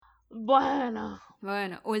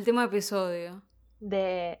Bueno, último episodio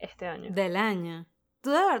de este año. Del año.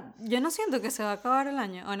 Yo no siento que se va a acabar el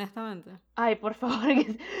año, honestamente. Ay, por favor,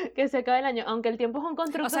 que se acabe el año. Aunque el tiempo es un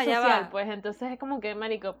constructo social, pues entonces es como que,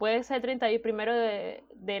 marico, puede ser 31 de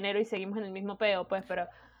enero y seguimos en el mismo peo, pues, pero...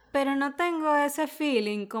 Pero no tengo ese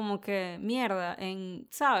feeling como que, mierda, en,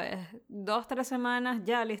 ¿sabes? 2-3 semanas,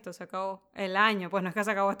 ya listo, se acabó el año. Pues no es que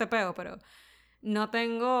se acabó este peo, pero no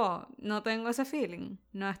tengo ese feeling.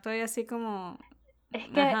 No estoy así como... Es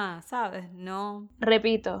que... Ajá, ¿sabes? No...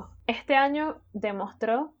 Repito, este año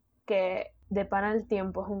demostró que de pana el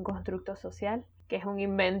tiempo es un constructo social, que es un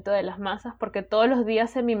invento de las masas, porque todos los días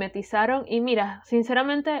se mimetizaron y mira,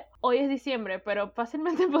 sinceramente, hoy es diciembre, pero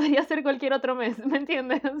fácilmente podría ser cualquier otro mes, ¿me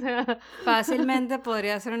entiendes? O sea... Fácilmente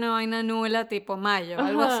podría ser una vaina nula tipo mayo,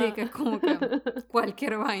 algo así, que es como que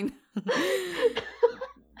cualquier vaina.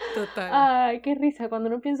 Total. Ay, qué risa, cuando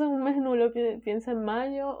uno piensa en un mes nulo, piensa en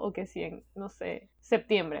mayo o que sí, en, no sé,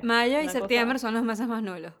 septiembre. Mayo y septiembre son los meses más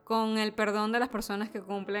nulos. Con el perdón de las personas que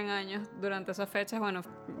cumplen años durante esas fechas, bueno,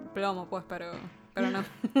 plomo pues, pero no.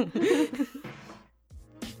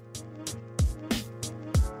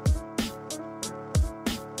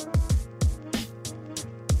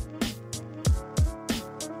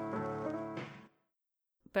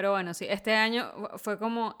 Pero bueno, sí, este año fue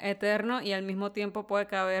como eterno y al mismo tiempo puede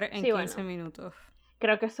caber en 15 minutos.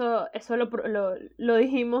 Creo que eso lo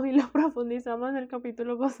dijimos y lo profundizamos en el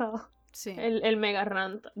capítulo pasado. Sí. El mega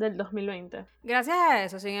rant del 2020. Gracias a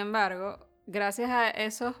eso, sin embargo, gracias a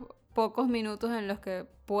esos pocos minutos en los que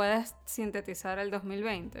puedes sintetizar el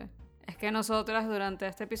 2020, es que nosotras durante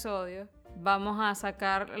este episodio vamos a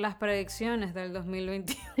sacar las predicciones del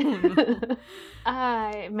 2021.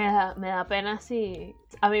 Ay, me da pena si...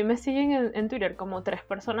 A mí me siguen en Twitter como 3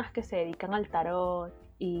 personas que se dedican al tarot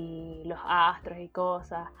y los astros y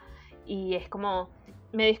cosas. Y es como...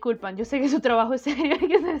 Me disculpan, yo sé que su trabajo es serio y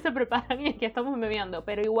que se preparan y aquí estamos memeando,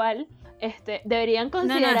 pero igual deberían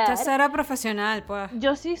considerar... No, esto es cero profesional, pues.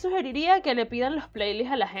 Yo sí sugeriría que le pidan los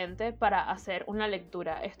playlists a la gente para hacer una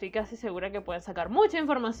lectura. Estoy casi segura que pueden sacar mucha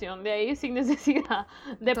información de ahí sin necesidad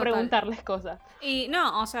de preguntarles cosas. Y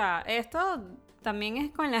no, o sea, esto también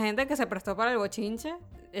es con la gente que se prestó para el bochinche.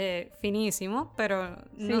 Finísimo, pero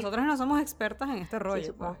sí. Nosotros no somos expertas en este rollo. Sí,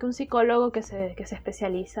 supongo que un psicólogo que se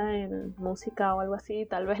especializa en música o algo así,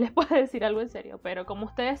 tal vez les pueda decir algo en serio, pero como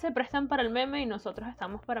ustedes se prestan para el meme y nosotros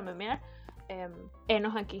estamos para memear,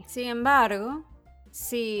 enos aquí. Sin embargo,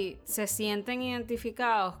 si se sienten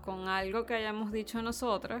identificados con algo que hayamos dicho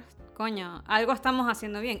nosotras, coño, algo estamos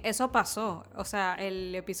haciendo bien. Eso pasó, o sea,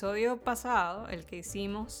 el episodio pasado, el que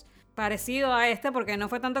hicimos... parecido a este, porque no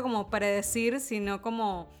fue tanto como predecir, sino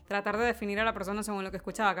como tratar de definir a la persona según lo que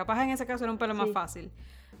escuchaba. Capaz en ese caso era un pelo más fácil.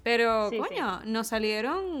 Pero, coño, nos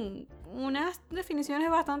salieron unas definiciones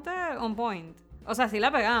bastante on point. O sea, sí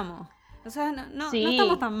la pegamos. O sea, no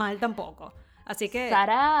estamos tan mal tampoco. Así que...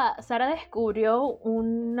 Sara descubrió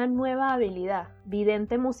una nueva habilidad,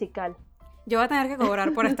 vidente musical. Yo voy a tener que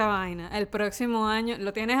cobrar por esta vaina. El próximo año...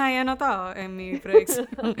 ¿Lo tienes ahí anotado en mi predicción?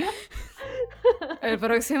 El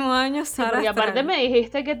próximo año Sara... Y aparte me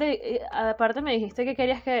dijiste que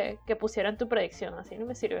querías que pusieran tu predicción. Así no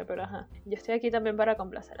me sirve, pero ajá. Yo estoy aquí también para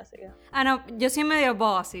complacer, así que... Ah, no, yo sí medio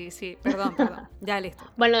bossy, sí. Perdón. Ya, listo.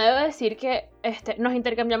 Bueno, debo decir que nos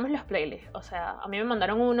intercambiamos los playlists. O sea, a mí me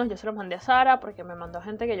mandaron unos, yo se los mandé a Sara porque me mandó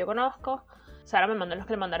gente que yo conozco. Sara me mandó los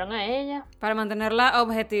que le mandaron a ella. Para mantener la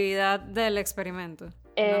objetividad del experimento.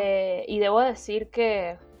 Y debo decir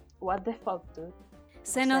que... What the fuck, dude.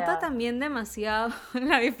 Se nota también demasiado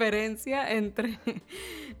la diferencia entre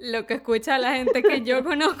lo que escucha la gente que yo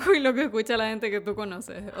conozco y lo que escucha la gente que tú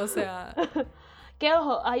conoces. O sea... Que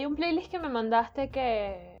ojo, hay un playlist que me mandaste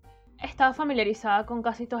que estaba familiarizada con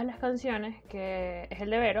casi todas las canciones, que es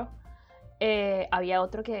el de Vero. Había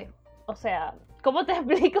otro que... O sea... ¿Cómo te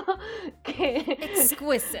explico? Que...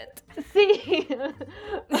 Exquisite. Sí.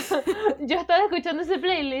 Yo estaba escuchando ese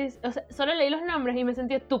playlist, o sea, solo leí los nombres y me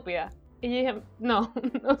sentí estúpida. Y yo dije, no,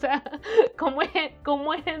 o sea, ¿cómo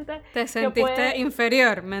es gente? ¿Te sentiste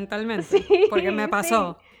inferior mentalmente? Sí. Porque me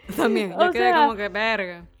pasó también. Yo quedé como que,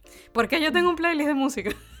 verga. ¿Por qué yo tengo un playlist de música?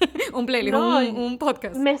 Un playlist, un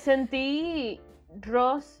podcast. Me sentí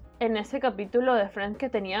Ross en ese capítulo de Friends que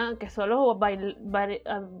tenía, que solo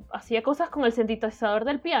hacía cosas con el sintetizador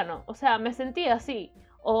del piano. O sea, me sentí así.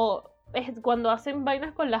 O es cuando hacen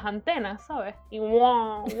vainas con las antenas, ¿sabes? Y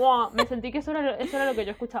wow, me sentí que eso era lo que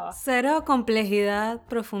yo escuchaba. Cero complejidad,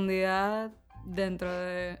 profundidad dentro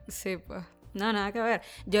de... Sí, pues. No, nada que ver.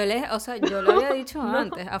 Yo lo había dicho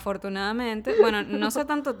antes, afortunadamente. Bueno, no sé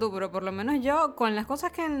tanto tú, pero por lo menos yo, con las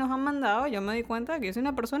cosas que nos han mandado, yo me di cuenta de que yo soy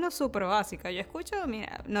una persona súper básica. Yo escucho,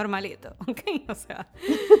 mira, normalito, ¿ok? O sea,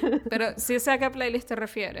 pero sí sé a qué playlist te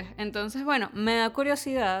refieres. Entonces, bueno, me da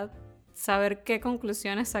curiosidad saber qué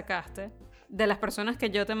conclusiones sacaste de las personas que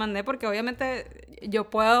yo te mandé, porque obviamente yo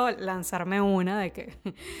puedo lanzarme una de que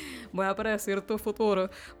voy a predecir tu futuro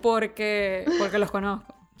porque los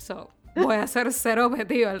conozco. So, voy a ser cero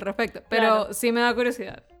objetiva al respecto, pero claro, sí me da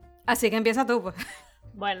curiosidad. Así que empieza tú, pues.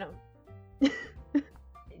 Bueno,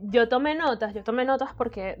 yo tomé notas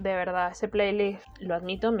porque de verdad ese playlist, lo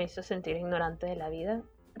admito, me hizo sentir ignorante de la vida.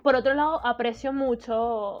 Por otro lado, aprecio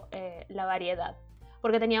mucho la variedad,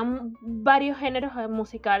 porque tenía varios géneros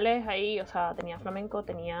musicales ahí, o sea, tenía flamenco,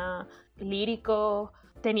 tenía lírico,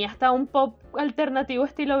 tenía hasta un pop alternativo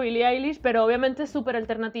estilo Billie Eilish, pero obviamente súper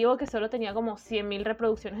alternativo, que solo tenía como 100.000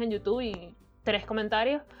 reproducciones en YouTube y 3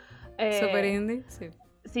 comentarios. Super indie, sí.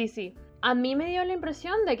 Sí. A mí me dio la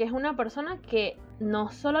impresión de que es una persona que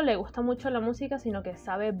no solo le gusta mucho la música, sino que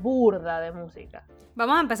sabe burda de música.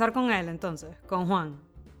 Vamos a empezar con él entonces, con Juan.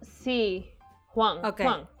 Sí, Juan, okay.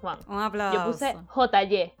 Juan. Un aplauso. Yo puse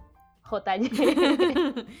JY.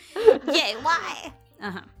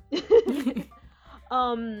 Ajá.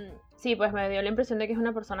 Sí, pues me dio la impresión de que es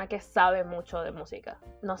una persona que sabe mucho de música.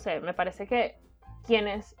 No sé, me parece que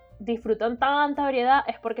quienes disfrutan tanta variedad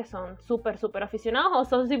es porque son súper aficionados o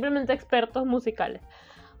son simplemente expertos musicales.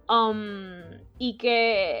 Y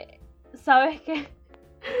que, ¿sabes qué?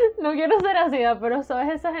 No quiero ser ácida, pero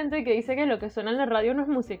 ¿sabes esa gente que dice que lo que suena en la radio no es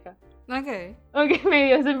música? Ok, me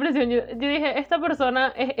dio esa impresión. Yo dije, esta persona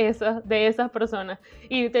es de esas personas.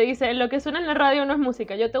 Y te dice, lo que suena en la radio no es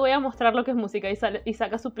música. Yo te voy a mostrar lo que es música. Y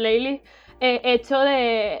saca su playlist hecho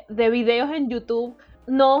de videos en YouTube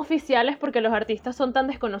no oficiales, porque los artistas son tan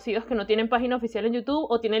desconocidos que no tienen página oficial en YouTube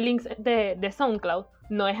o tienen links de SoundCloud.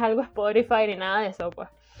 No es algo Spotify ni nada de eso, pues.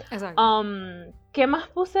 Exacto. ¿Qué más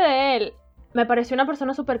puse de él? Me pareció una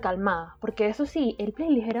persona súper calmada, porque eso sí, el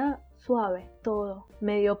playlist era suave, todo,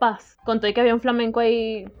 medio paz. Conté que había un flamenco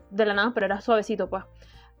ahí de la nada, pero era suavecito, pues.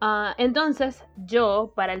 Entonces,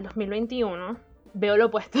 yo, para el 2021, veo lo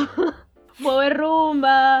opuesto. Mover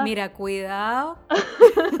rumba. Mira, cuidado.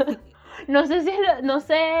 No sé si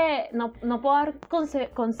no puedo dar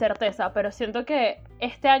con certeza, pero siento que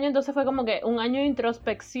este año entonces fue como que un año de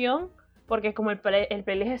introspección, porque como el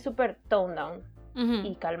playlist es súper toned down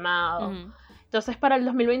y calmado. Entonces para el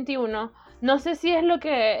 2021, no sé si es lo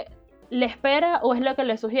que le espera o es lo que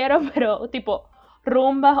le sugiero, pero tipo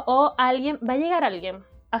rumbas o va a llegar alguien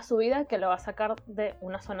a su vida que lo va a sacar de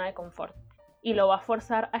una zona de confort y lo va a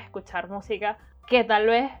forzar a escuchar música que tal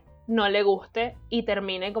vez no le guste y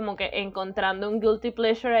termine como que encontrando un guilty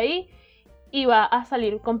pleasure ahí y va a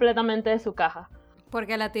salir completamente de su caja.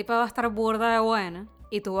 Porque la tipa va a estar burda de buena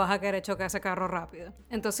y tú vas a querer chocar ese carro rápido.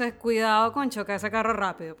 Entonces, cuidado con chocar ese carro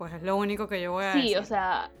rápido, pues es lo único que yo voy a decir. Sí, o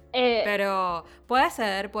sea... Pero puede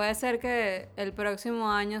ser que el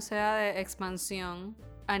próximo año sea de expansión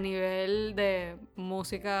a nivel de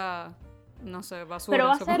música, no sé, basura. Pero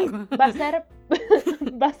va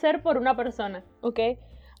a ser por una persona, ¿ok?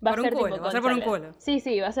 Va a ser por un culo.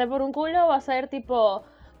 Sí, va a ser por un culo, va a ser tipo...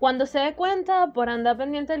 Cuando se dé cuenta, por andar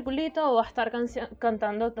pendiente del culito, va a estar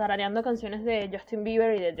tarareando canciones de Justin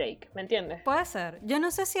Bieber y de Drake, ¿me entiendes? Puede ser. Yo no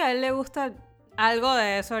sé si a él le gusta algo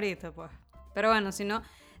de eso ahorita, pues. Pero bueno, si no...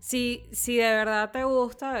 Si de verdad te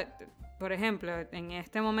gusta, por ejemplo, en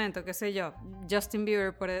este momento, qué sé yo, Justin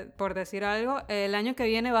Bieber, por decir algo, el año que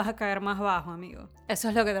viene vas a caer más bajo, amigo. Eso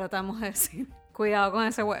es lo que tratamos de decir. Cuidado con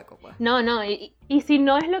ese hueco, pues. No, y si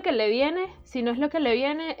no es lo que le viene, es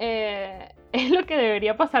lo que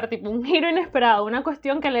debería pasar, tipo un giro inesperado, una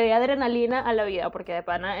cuestión que le dé adrenalina a la vida, porque de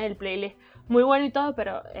pana el playlist muy bueno y todo,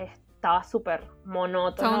 pero estaba súper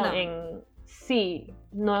monótono Sí,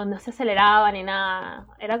 no se aceleraba ni nada,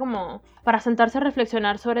 era como para sentarse a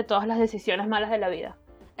reflexionar sobre todas las decisiones malas de la vida.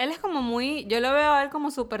 Él es como yo lo veo a él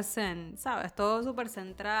como súper zen, ¿sabes? Todo súper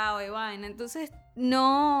centrado y vaina. Entonces,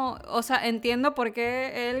 no, o sea, entiendo por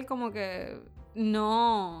qué él como que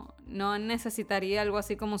no necesitaría algo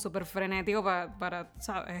así como súper frenético para,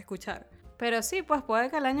 ¿sabes? Escuchar. Pero sí, pues puede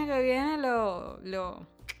que el año que viene lo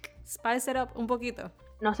spice it up un poquito.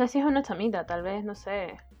 No sé si es una chamita, tal vez, no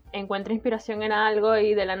sé, encuentre inspiración en algo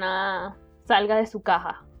y de la nada salga de su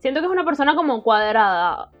caja. Siento que es una persona como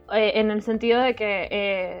cuadrada, en el sentido de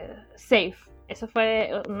que safe. Eso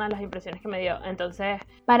fue una de las impresiones que me dio. Entonces,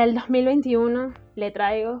 para el 2021 le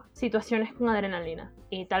traigo situaciones con adrenalina.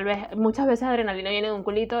 Y tal vez, muchas veces adrenalina viene de un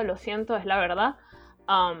culito, lo siento, es la verdad.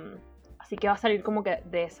 Así que va a salir como que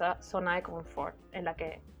de esa zona de confort en la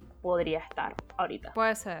que podría estar ahorita.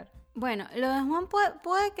 Puede ser. Bueno, lo de Juan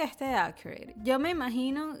puede que esté accurate. Yo me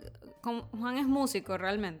imagino, como Juan es músico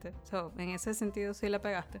realmente, en ese sentido sí la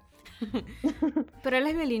pegaste. Pero él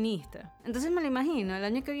es violinista. Entonces me lo imagino el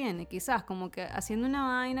año que viene, quizás como que haciendo una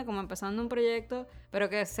vaina, como empezando un proyecto, pero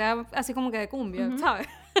que sea así como que de cumbia, ¿sabes?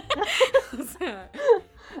 O sea,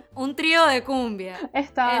 un trío de cumbia.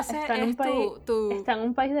 Está en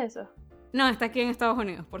un país de esos. No, está aquí en Estados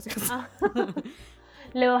Unidos, por cierto. Ah.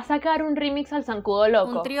 Le va a sacar un remix al Zancudo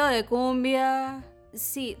Loco. Un trío de cumbia.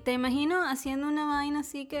 Sí, te imagino haciendo una vaina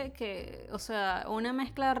así que, o sea, una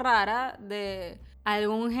mezcla rara de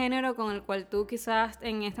algún género con el cual tú quizás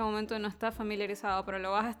en este momento no estás familiarizado, pero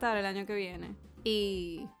lo vas a estar el año que viene.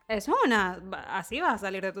 Y eso es así vas a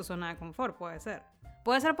salir de tu zona de confort, puede ser.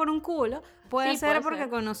 Puede ser por un culo, puede ser porque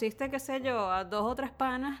conociste, qué sé yo, a 2 o 3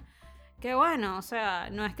 panas que bueno, o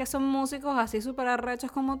sea, no es que son músicos así súper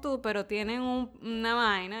arrechos como tú, pero tienen una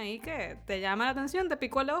vaina ahí que te llama la atención, te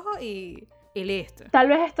picó el ojo y listo. Tal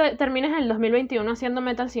vez termines en el 2021 haciendo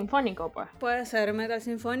metal sinfónico, pues. Puede ser metal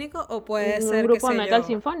sinfónico o puede ser, un grupo de metal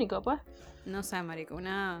sinfónico, pues. No sé, marico,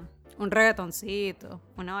 un reggaetoncito,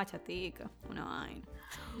 una bachatica, una vaina.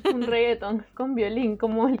 Un reggaetón con violín,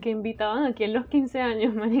 como el que invitaban aquí en los 15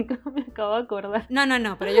 años, marico, me acabo de acordar.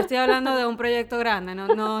 No, pero yo estoy hablando de un proyecto grande,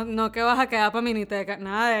 no que vas a quedar para miniteca,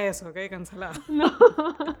 nada de eso, ¿ok? Cancelado. No.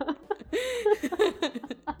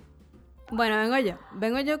 Bueno,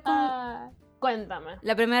 vengo yo con... Cuéntame.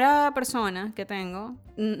 La primera persona que tengo,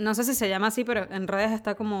 no sé si se llama así, pero en redes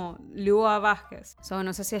está como Lua Vázquez.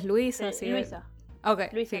 No sé si es Luisa. Sí, Luisa. Ok,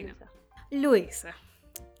 Luisa.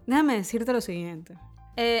 Déjame decirte lo siguiente.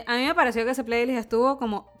 A mí me pareció que ese playlist estuvo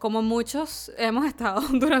como muchos hemos estado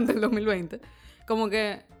durante el 2020. Como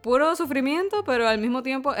que puro sufrimiento, pero al mismo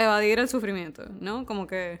tiempo evadir el sufrimiento, ¿no? Como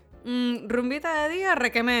que rumbita de día,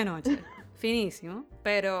 requeme de noche. Finísimo.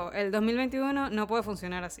 Pero el 2021 no puede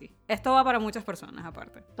funcionar así. Esto va para muchas personas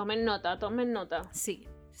aparte. Tomen nota. Sí.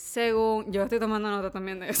 Según... Yo estoy tomando nota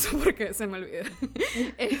también de eso porque se me olvida.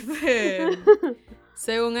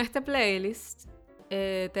 Según este playlist...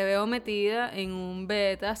 te veo metida en un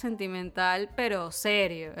beta sentimental, pero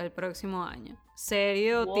serio, el próximo año.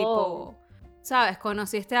 Serio, wow. Tipo, ¿sabes?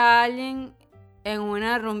 Conociste a alguien en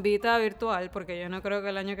una rumbita virtual, porque yo no creo que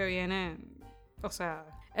el año que viene... O sea,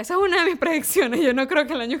 esa es una de mis predicciones. Yo no creo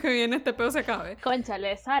que el año que viene este pedo se acabe.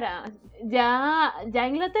 Cónchale, Sara, ya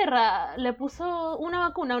Inglaterra le puso una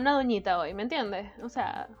vacuna a una doñita hoy, ¿me entiendes? O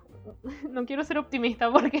sea... No quiero ser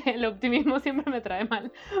optimista porque el optimismo siempre me trae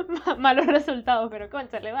malos resultados, pero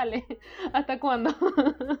cónchale, vale. ¿Hasta cuándo?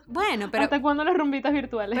 Bueno, pero... ¿Hasta cuándo las rumbitas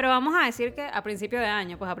virtuales? Pero vamos a decir que a principio de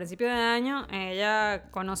año, ella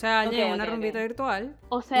conoce a alguien en una rumbita virtual.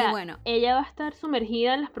 O sea, ella va a estar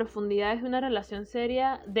sumergida en las profundidades de una relación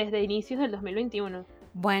seria desde inicios del 2021.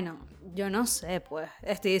 Bueno, yo no sé, pues.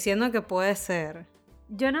 Estoy diciendo que puede ser.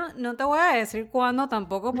 Yo no te voy a decir cuándo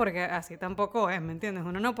tampoco, porque así tampoco es, ¿me entiendes?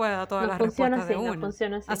 Uno no puede dar todas las respuestas de uno. No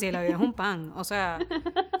funciona así. Así la vida es un pan, o sea...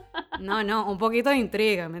 No, un poquito de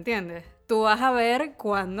intriga, ¿me entiendes? Tú vas a ver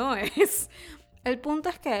cuándo es. El punto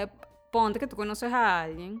es que ponte que tú conoces a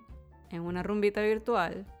alguien en una rumbita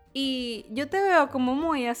virtual y yo te veo como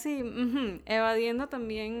muy así, evadiendo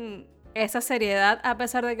también esa seriedad, a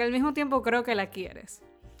pesar de que al mismo tiempo creo que la quieres.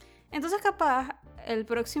 Entonces capaz... el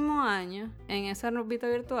próximo año, en esa rumbita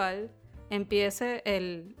virtual, empiece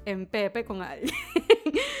el empepe con alguien.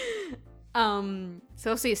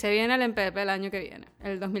 Sí, se viene el empepe el año que viene,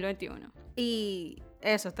 el 2021. Y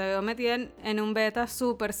eso, te veo metida en un beta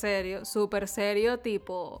súper serio,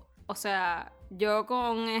 tipo... O sea, yo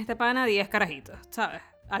con este pana 10 carajitos, ¿sabes?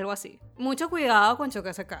 Algo así. Mucho cuidado con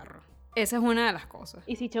chocar ese carro. Esa es una de las cosas.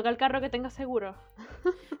 ¿Y si choca el carro que tenga seguro?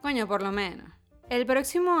 Coño, por lo menos. El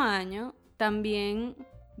próximo año... también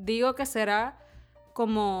digo que será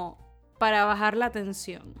como para bajar la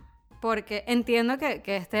tensión. Porque entiendo que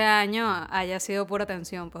este año haya sido pura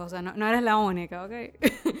tensión, pues, o sea, no eres la única, ¿ok?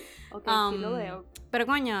 Ok, sí lo veo. Pero,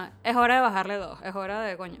 coño, es hora de bajarle 2. Es hora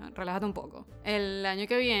de, coño, relájate un poco. El año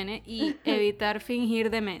que viene y evitar fingir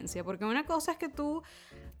demencia. Porque una cosa es que tú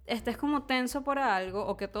estés como tenso por algo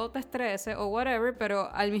o que todo te estrese o whatever, pero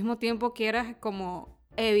al mismo tiempo quieras como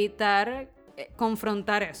evitar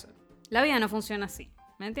confrontar eso. La vida no funciona así,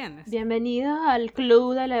 ¿me entiendes? Bienvenidos al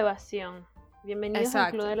club de la evasión. Bienvenidos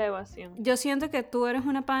al club de la evasión. Yo siento que tú eres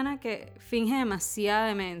una pana que finge demasiada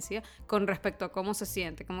demencia con respecto a cómo se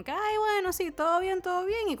siente. Como que, ay, bueno, sí, todo bien,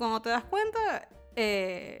 y cuando te das cuenta,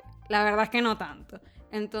 la verdad es que no tanto.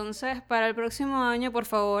 Entonces, para el próximo año, por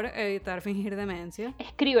favor, evitar fingir demencia.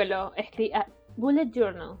 Escríbelo, bullet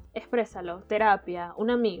journal, exprésalo, terapia, un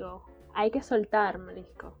amigo, hay que soltar,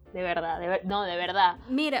 marisco. De verdad, no, de verdad.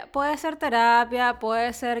 Mira, puede ser terapia,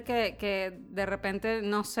 puede ser que de repente,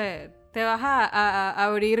 no sé, te vas a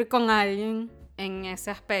abrir con alguien en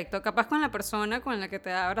ese aspecto. Capaz con la persona con la que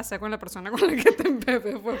te abras, sea con la persona con la que te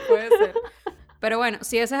empepes, pues puede ser. Pero bueno,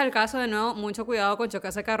 si ese es el caso, de nuevo, mucho cuidado con chocar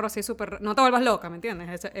ese carro así súper... No te vuelvas loca, ¿me entiendes?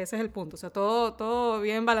 Ese es el punto. O sea, todo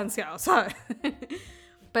bien balanceado, ¿sabes?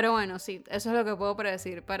 Pero bueno, sí, eso es lo que puedo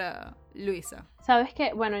predecir para Luisa. ¿Sabes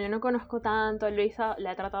qué? Bueno, yo no conozco tanto a Luisa,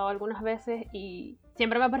 la he tratado algunas veces y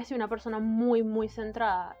siempre me ha parecido una persona muy, muy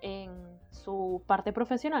centrada en su parte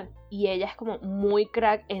profesional. Y ella es como muy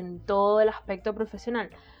crack en todo el aspecto profesional.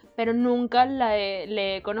 Pero nunca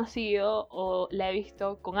le he conocido o la he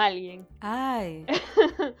visto con alguien. Ay.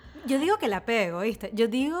 Yo digo que la pego, ¿viste? Yo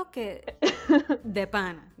digo que de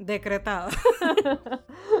pana, decretado.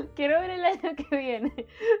 Quiero ver el año que viene.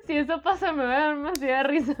 Si eso pasa me va a dar demasiada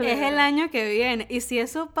risa. Es el año que viene. Y si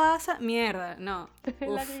eso pasa, mierda, no.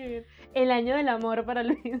 El año del amor para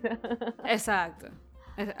Luisa. Exacto.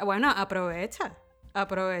 Bueno, aprovecha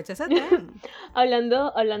ese tema.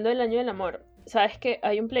 Hablando del año del amor, sabes que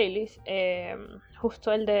hay un playlist,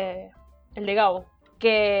 justo el de Gabo,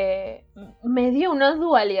 que me dio una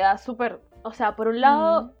dualidad súper, o sea, por un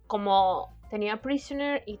lado, como tenía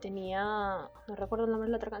Prisoner y tenía, no recuerdo el nombre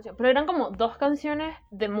de la otra canción, pero eran como dos canciones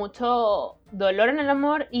de mucho dolor en el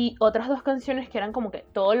amor y otras dos canciones que eran como que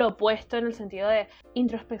todo lo opuesto en el sentido de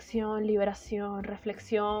introspección, liberación,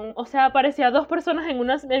 reflexión. O sea, parecía dos personas en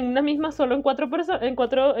una misma solo en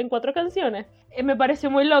cuatro canciones. Me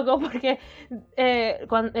pareció muy loco porque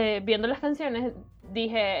viendo las canciones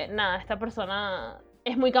dije, nada, esta persona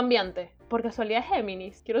es muy cambiante. Por casualidad es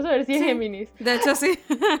Géminis. Quiero saber si es Géminis. De hecho, sí.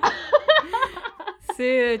 Sí,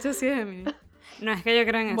 de hecho, sí es Géminis. No es que yo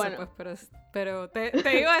crea en eso, bueno, pues, pero te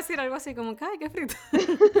iba a decir algo así como, ¡ay, qué frito!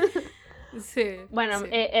 Sí. Bueno, sí.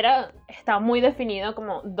 Está muy definido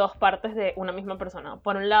como dos partes de una misma persona.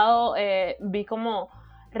 Por un lado, vi como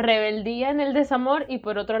rebeldía en el desamor y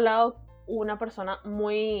por otro lado, una persona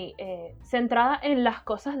muy centrada en las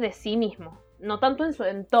cosas de sí mismo. No tanto en su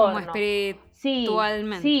entorno. Como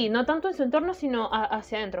espiritualmente. Sí, no tanto en su entorno, sino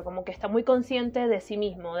hacia adentro. Como que está muy consciente de sí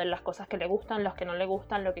mismo, de las cosas que le gustan, las que no le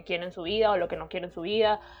gustan, lo que quiere en su vida o lo que no quiere en su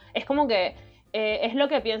vida. Es como que es lo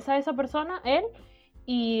que piensa esa persona, él,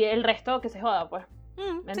 y el resto que se joda, pues.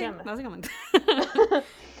 ¿Me entiendes? Sí, básicamente.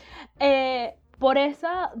 Por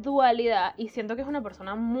esa dualidad, y siento que es una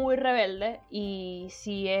persona muy rebelde, y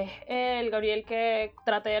si es el Gabriel que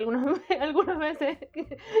traté algunas veces,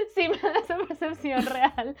 sí me da esa percepción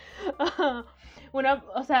real.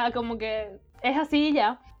 O sea, como que es así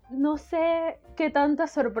ya. No sé qué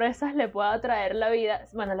tantas sorpresas le pueda traer la vida.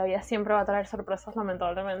 Bueno, la vida siempre va a traer sorpresas,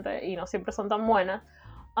 lamentablemente, y no siempre son tan buenas.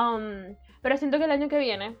 Pero siento que el año que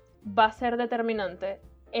viene va a ser determinante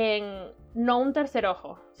en no un tercer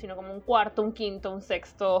ojo, sino como un cuarto, un quinto, un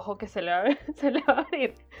sexto ojo que se le va a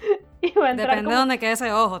abrir. Y va a entrar depende de dónde quede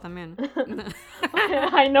ese ojo también.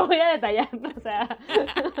 Ay, no voy a detallar, o sea,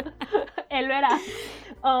 él verá.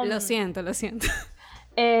 Lo siento.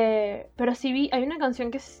 Pero sí hay una canción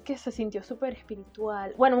que se sintió súper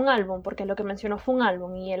espiritual. Bueno, un álbum, porque lo que mencionó fue un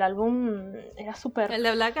álbum y el álbum era súper... El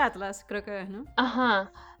de Black Atlas, creo que es, ¿no?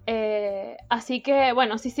 Ajá. Así que,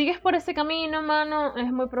 bueno, si sigues por ese camino, mano,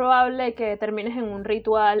 es muy probable que termines en un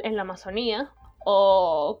ritual en la Amazonía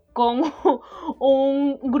o con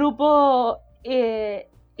un grupo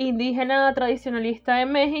indígena tradicionalista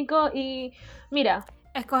en México y mira...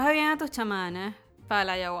 Escoge bien a tus chamanes para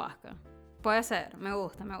la ayahuasca. Puede ser, me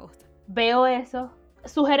gusta. Veo eso.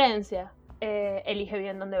 Sugerencia. Elige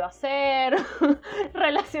bien dónde va a ser,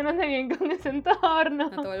 relaciónate bien con ese entorno.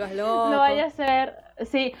 No te vuelvas loco. No vaya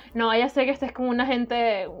a ser que estés con una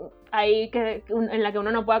gente ahí en la que uno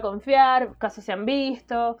no pueda confiar, casos se han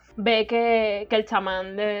visto, ve que el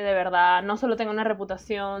chamán de verdad no solo tenga una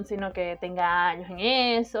reputación, sino que tenga años en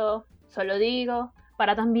eso, solo digo,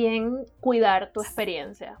 para también cuidar tu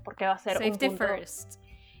experiencia, porque va a ser Safety first.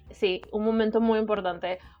 Sí, un momento muy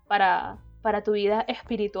importante para tu vida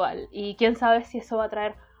espiritual. Y quién sabe si eso va a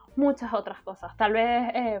traer muchas otras cosas. Tal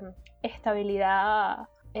vez estabilidad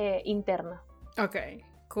interna. Ok,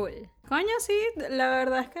 cool. Coño, sí, la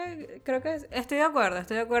verdad es que creo que estoy de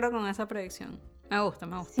acuerdo con esa predicción. Me gusta.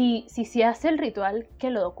 Si hace el ritual, que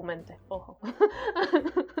lo documente, ojo.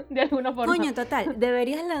 De alguna forma. Coño, total,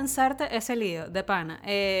 deberías lanzarte ese lío de pana.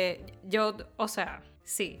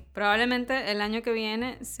 Sí, probablemente el año que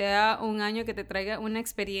viene sea un año que te traiga una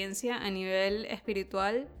experiencia a nivel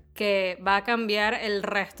espiritual que va a cambiar el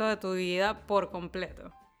resto de tu vida por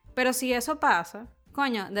completo. Pero si eso pasa,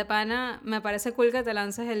 Coño, de pana, me parece cool que te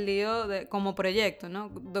lances el lío como proyecto, ¿no?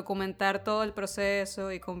 Documentar todo el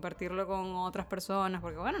proceso y compartirlo con otras personas,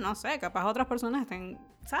 porque bueno, no sé, capaz otras personas estén,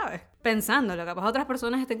 ¿sabes? Pensándolo, capaz otras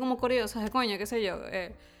personas estén como curiosas de coño, qué sé yo,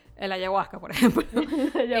 el ayahuasca, por ejemplo.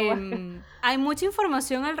 Hay mucha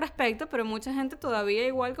información al respecto, pero mucha gente todavía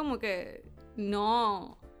igual como que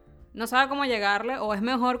no sabe cómo llegarle, o es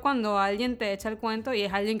mejor cuando alguien te echa el cuento y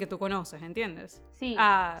es alguien que tú conoces, ¿entiendes? Sí,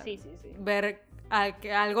 sí. Ver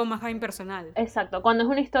algo más impersonal. Exacto, cuando es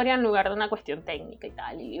una historia en lugar de una cuestión técnica y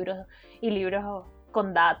tal, y libros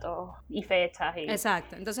con datos y fechas.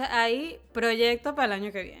 Exacto, entonces ahí proyecto para el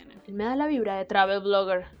año que viene. Me da la vibra de travel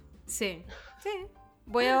blogger. Sí.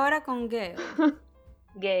 Voy ahora con Gail.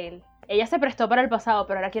 Gail. Ella se prestó para el pasado,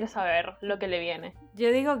 pero ahora quiere saber lo que le viene.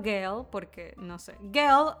 Yo digo Gail porque, no sé,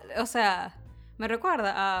 Gail, o sea, me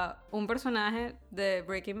recuerda a un personaje de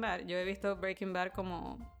Breaking Bad. Yo he visto Breaking Bad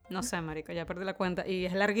como, no sé, marico, ya perdí la cuenta. Y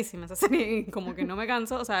es larguísima esa serie y como que no me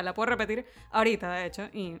canso. O sea, la puedo repetir ahorita, de hecho,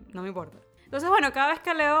 y no me importa. Entonces, bueno, cada vez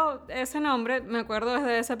que leo ese nombre, me acuerdo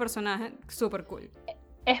desde ese personaje súper cool.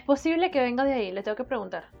 Es posible que venga de ahí, le tengo que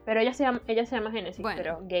preguntar. Pero ella se llama Genesis, bueno,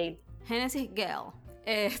 pero Gail. Genesis Gail.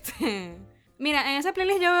 Mira, en ese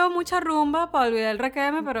playlist yo veo mucha rumba para olvidar el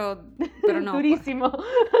requeme, pero no. Durísimo.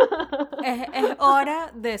 Pues. Es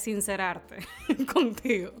hora de sincerarte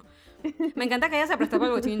contigo. Me encanta que ella se prestó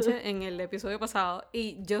para el bochinche en el episodio pasado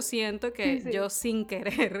y yo siento que yo sin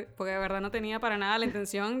querer, porque de verdad no tenía para nada la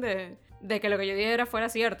intención de que lo que yo dijera fuera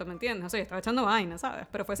cierto, ¿me entiendes? O sea, yo estaba echando vaina, ¿sabes?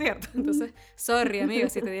 Pero fue cierto. Entonces, sorry, amiga,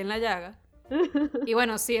 si te di en la llaga. Y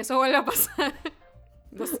bueno, si eso vuelve a pasar,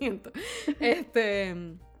 lo siento.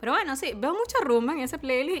 Pero bueno, sí, veo mucha rumba en ese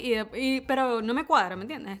playlist, pero no me cuadra, ¿me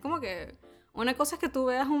entiendes? Es como que una cosa es que tú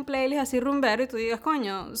veas un playlist así rumbero y tú digas,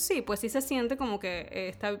 coño, sí, pues sí se siente como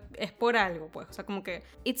que es por algo, pues. O sea, como que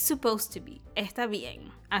it's supposed to be, está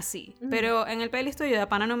bien, así. Pero en el playlist tuyo de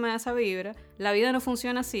pana no me da esa vibra, la vida no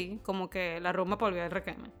funciona así, como que la rumba para olvidar el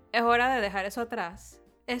requeme. Es hora de dejar eso atrás.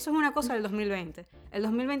 Eso es una cosa del 2020. El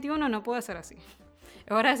 2021 no puede ser así.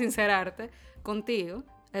 Es hora de sincerarte contigo.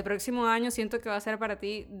 El próximo año siento que va a ser para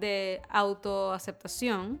ti de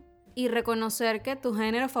autoaceptación y reconocer que tu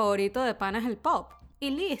género favorito de pana es el pop.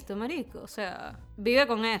 Y listo, marico. O sea, vive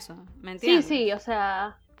con eso, ¿me entiendes? Sí, o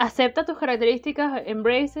sea, acepta tus características,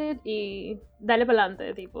 embrace it y dale para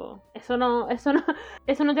adelante, tipo. Eso no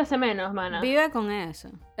te hace menos, mana. Vive con eso,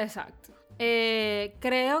 exacto.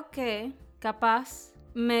 Creo que capaz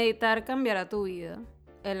meditar cambiará tu vida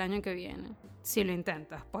el año que viene. Si lo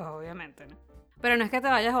intentas, pues obviamente, ¿no? Pero no es que te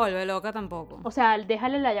vayas a volver loca tampoco. O sea,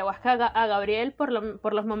 déjale la ayahuasca a Gabriel por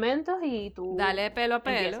los momentos y tú... Dale pelo a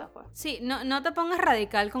pelo. Empiezas, pues. Sí, no te pongas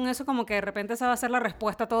radical con eso como que de repente esa va a ser la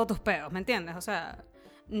respuesta a todos tus pedos, ¿me entiendes? O sea,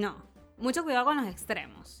 no. Mucho cuidado con los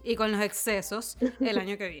extremos y con los excesos el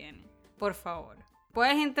año que viene. Por favor.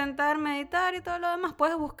 Puedes intentar meditar y todo lo demás.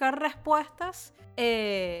 Puedes buscar respuestas.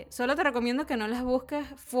 Solo te recomiendo que no las busques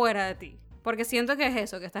fuera de ti. Porque siento que es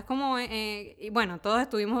eso, que estás como... y bueno, todos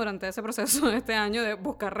estuvimos durante ese proceso de este año de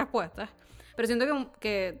buscar respuestas. Pero siento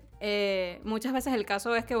que muchas veces el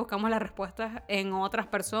caso es que buscamos las respuestas en otras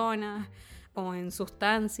personas, o en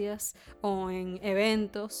sustancias, o en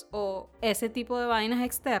eventos, o ese tipo de vainas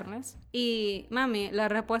externas. Y, mami, la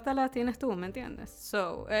respuesta la tienes tú, ¿me entiendes?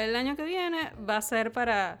 So, el año que viene va a ser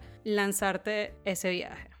para lanzarte ese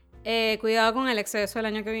viaje. Cuidado con el exceso el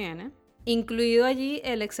año que viene. Incluido allí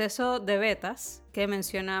el exceso de betas que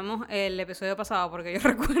mencionamos el episodio pasado, porque yo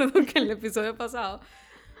recuerdo que el episodio pasado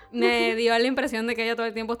me dio la impresión de que ella todo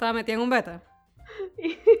el tiempo estaba metida en un beta.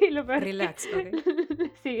 Y lo peor relax, es que okay.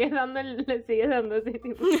 le sigues dando así,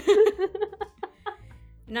 tipo.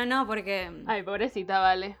 No, porque... Ay, pobrecita,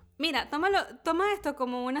 vale. Mira, toma esto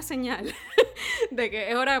como una señal de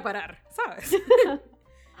que es hora de parar, ¿sabes?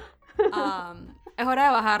 Es hora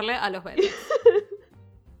de bajarle a los betas.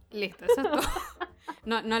 Listo, eso es todo.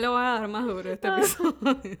 No le voy a dar más duro este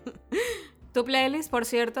episodio. Tu playlist, por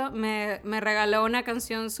cierto, me regaló una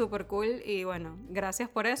canción super cool y bueno, gracias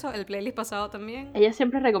por eso. El playlist pasado también. Ella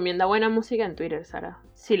siempre recomienda buena música en Twitter, Sara.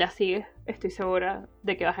 Si la sigues, estoy segura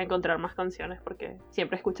de que vas a encontrar más canciones porque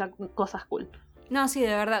siempre escucha cosas cool. No, sí,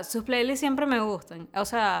 de verdad, sus playlists siempre me gustan. O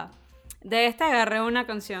sea, de esta agarré una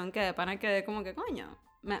canción que de pana quedé como que, coño,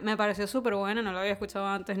 me pareció súper buena, no la había escuchado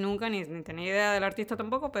antes nunca, ni tenía idea del artista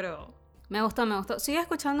tampoco, pero me gustó. Sigue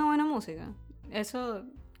escuchando buena música. Eso,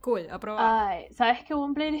 cool, aprobado. Ay, ¿sabes que hubo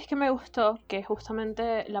un playlist que me gustó? Que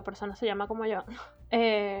justamente la persona se llama como yo.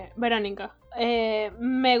 Verónica.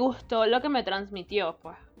 Me gustó lo que me transmitió,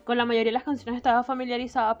 pues. Con la mayoría de las canciones estaba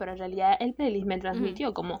familiarizada, pero en realidad el playlist me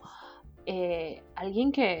transmitió como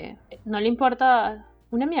alguien que no le importa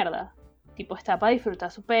una mierda tipo está para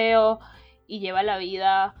disfrutar su peo y lleva la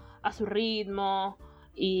vida a su ritmo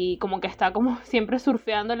y como que está como siempre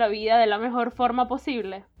surfeando la vida de la mejor forma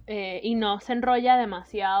posible, y no se enrolla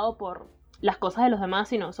demasiado por las cosas de los demás,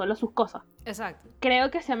 sino solo sus cosas. Exacto.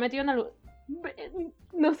 Creo que se ha metido en algo...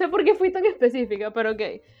 No sé por qué fui tan específica, pero ok.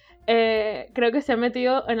 Creo que se ha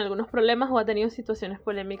metido en algunos problemas o ha tenido situaciones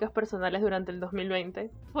polémicas personales durante el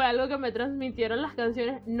 2020. Fue algo que me transmitieron las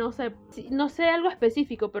canciones, no sé algo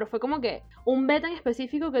específico, pero fue como que un beta en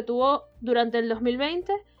específico que tuvo durante el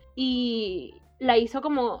 2020 y la hizo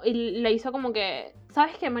como que,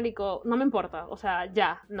 ¿sabes qué, marico? No me importa, o sea,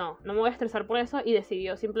 ya, no me voy a estresar por eso, y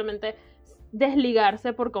decidió simplemente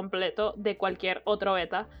desligarse por completo de cualquier otro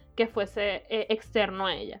beta que fuese externo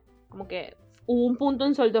a ella. Como que hubo un punto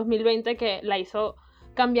en el 2020 que la hizo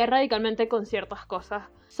cambiar radicalmente con ciertas cosas.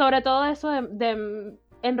 Sobre todo eso de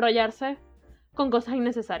enrollarse con cosas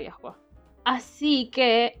innecesarias, pues. Así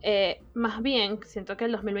que, más bien, siento que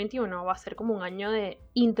el 2021 va a ser como un año de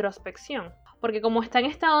introspección. Porque como está en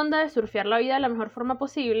esta onda de surfear la vida de la mejor forma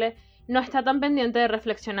posible, no está tan pendiente de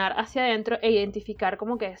reflexionar hacia adentro e identificar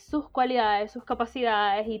como que sus cualidades, sus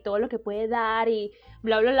capacidades y todo lo que puede dar y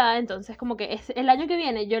bla bla bla. Entonces como que es el año que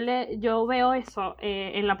viene yo veo eso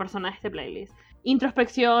en la persona de este playlist.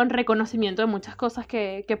 Introspección, reconocimiento de muchas cosas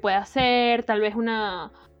que puede hacer, tal vez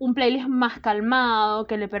un playlist más calmado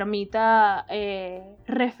que le permita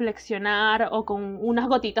reflexionar, o con unas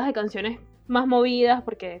gotitas de canciones más movidas,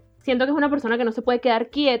 porque siento que es una persona que no se puede quedar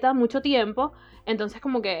quieta mucho tiempo, entonces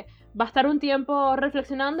como que va a estar un tiempo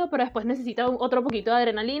reflexionando, pero después necesita otro poquito de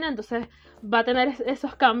adrenalina, entonces va a tener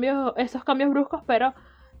esos cambios bruscos, pero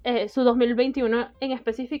su 2021 en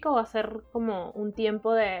específico va a ser como un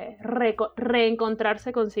tiempo de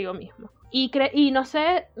reencontrarse consigo mismo. Y no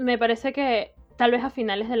sé, me parece que tal vez a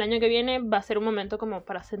finales del año que viene va a ser un momento como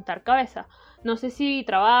para sentar cabeza. No sé si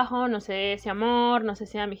trabajo, no sé si amor, no sé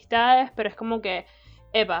si amistades, pero es como que,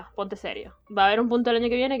 epa, ponte serio. Va a haber un punto del año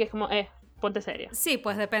que viene que es como, ponte seria. Sí,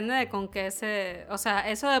 pues depende de con qué o sea,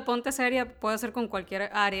 eso de ponte seria puede ser con cualquier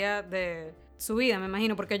área de su vida, me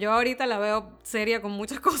imagino, porque yo ahorita la veo seria con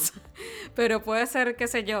muchas cosas, pero puede ser, qué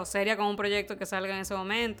sé yo, seria con un proyecto que salga en ese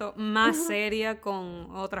momento, más seria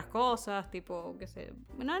con otras cosas, tipo, qué sé,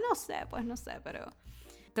 no sé, pero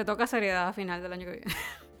te toca seriedad a final del año que viene.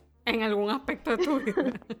 En algún aspecto de tu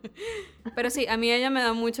vida. Pero sí, a mí ella me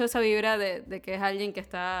da mucho esa vibra de que es alguien que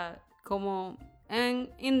está como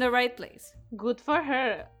in the right place. Good for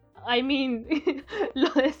her. I mean,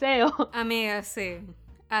 lo deseo. Amiga, sí.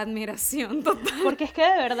 Admiración total. Porque es que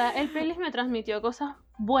de verdad el playlist me transmitió cosas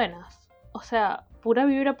buenas. O sea, pura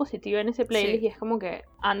vibra positiva en ese playlist, sí. Y es como que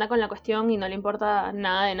anda con la cuestión y no le importa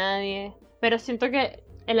nada de nadie. Pero siento que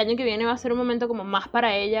el año que viene va a ser un momento como más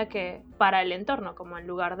para ella que para el entorno. Como en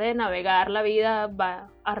lugar de navegar la vida, va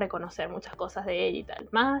a reconocer muchas cosas de ella y tal.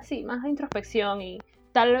 Más así, más introspección, y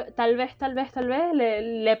tal vez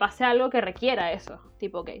le pase algo que requiera eso.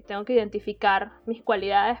 Tipo, ok, tengo que identificar mis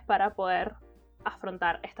cualidades para poder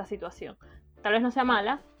afrontar esta situación. Tal vez no sea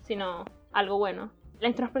mala, sino algo bueno. La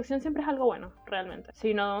introspección siempre es algo bueno, realmente.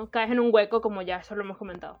 Si no caes en un hueco, como ya eso lo hemos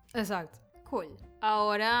comentado. Exacto. Cool.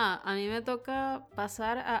 Ahora a mí me toca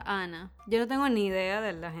pasar a Ana. Yo no tengo ni idea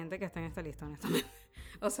de la gente que está en esta lista, honestamente.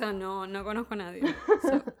 O sea, no conozco a nadie.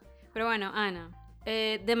 Pero bueno, Ana.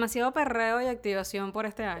 Demasiado perreo y activación por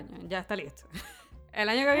este año. Ya está listo. El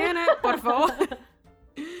año que viene, por favor.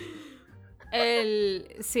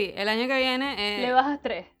 El año que viene... Le bajas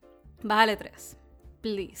 3. Bájale 3.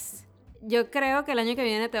 Please. Yo creo que el año que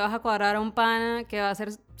viene te vas a cuadrar a un pana que va a ser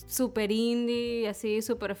super indie, así,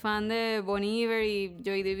 super fan de Bon Iver y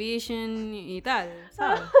Joy Division y tal,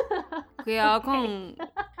 ¿sabes? Cuidado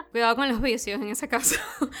con los vicios en ese caso.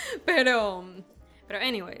 Pero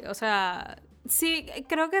anyway, o sea, sí,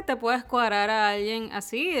 creo que te puedes cuadrar a alguien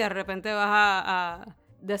así y de repente vas a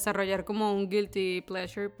desarrollar como un guilty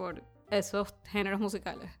pleasure por esos géneros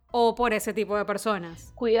musicales o por ese tipo de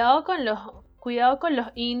personas. Cuidado con los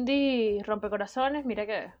indie rompecorazones, mira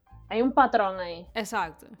que hay un patrón ahí.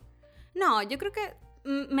 Exacto. No, yo creo que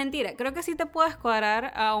mentira, creo que sí te puedes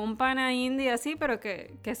cuadrar a un pana indie así, pero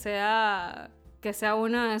que sea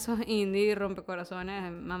uno de esos indie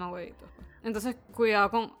rompecorazones mamahuevitos. Entonces,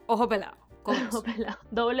 cuidado con ojo pelado. Ojo pelado.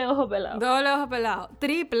 Doble ojo pelado. Doble ojo pelado.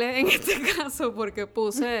 Triple en este caso, porque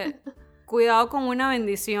puse cuidado con una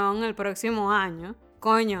bendición el próximo año.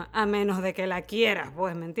 Coño, a menos de que la quieras,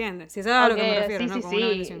 pues, ¿me entiendes? Si sabes a lo que me refiero, ¿no? Como una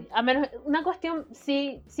bendición. A menos, una cuestión,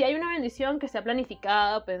 si hay una bendición que sea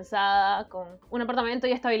planificada, pensada, con un apartamento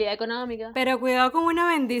y estabilidad económica. Pero cuidado con una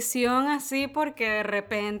bendición así porque de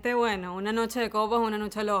repente, bueno, una noche de copas, una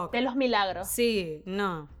noche loca. De los milagros. Sí,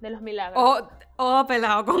 no. De los milagros. O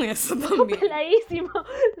pelado con eso también. Peladísimo.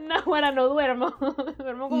 No, ahora no duermo.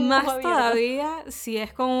 Duermo con un ojo Más abierto. todavía, si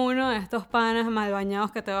es con uno de estos panas mal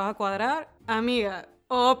bañados que te vas a cuadrar, amiga,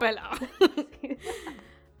 pelado.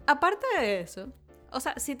 Aparte de eso, o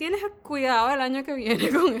sea, si tienes cuidado el año que viene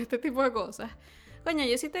con este tipo de cosas, coño,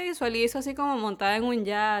 yo sí te visualizo así como montada en un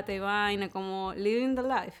yate y vaina, como living the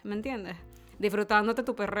life, ¿me entiendes? Disfrutándote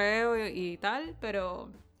tu perreo y tal, pero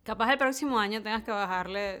capaz el próximo año tengas que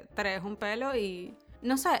bajarle 3 un pelo y,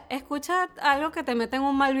 no sé, escucha algo que te meta en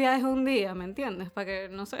un mal viaje un día, ¿me entiendes? Para que,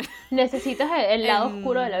 no sé. Necesitas el lado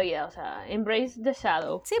oscuro de la vida, o sea, embrace the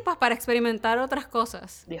shadow. Sí, pues para experimentar otras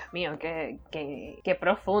cosas. Dios mío, qué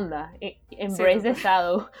profunda. Embrace the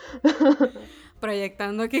shadow.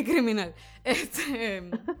 Proyectando aquí criminal.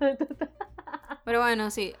 Pero bueno,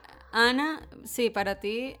 sí. Ana, sí, para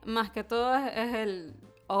ti, más que todo es el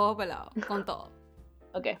ojo pelado, con todo.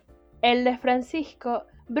 Ok. El de Francisco.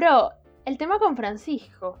 Bro, el tema con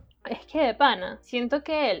Francisco es que de pana, siento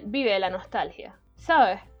que él vive de la nostalgia,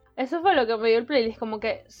 ¿sabes? Eso fue lo que me dio el playlist, como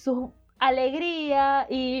que su alegría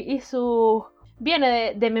y su...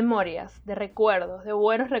 viene de memorias, de recuerdos, de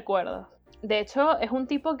buenos recuerdos. De hecho, es un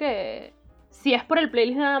tipo que, si es por el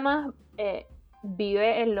playlist nada más,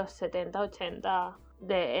 vive en los 70, 80,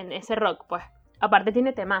 en ese rock, pues. Aparte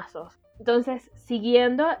tiene temazos. Entonces,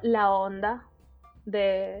 siguiendo la onda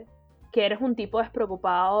de que eres un tipo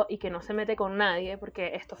despreocupado y que no se mete con nadie,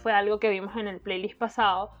 porque esto fue algo que vimos en el playlist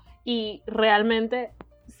pasado, y realmente,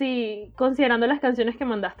 sí, considerando las canciones que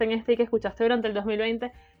mandaste en este y que escuchaste durante el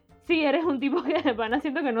 2020, sí eres un tipo que de pana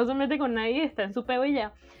siento que no se mete con nadie y está en su peo y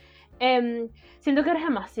ya. Siento que eres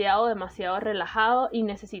demasiado relajado y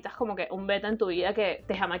necesitas como que un beta en tu vida que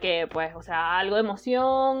te jamaquee, pues, o sea, algo de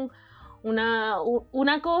emoción,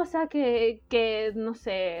 una cosa que, no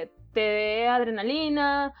sé, te dé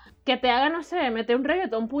adrenalina, que te haga, no sé, meter un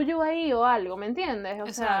reggaetón puyo ahí o algo, ¿me entiendes? O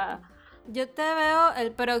Exacto. sea... Yo te veo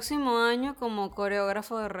el próximo año como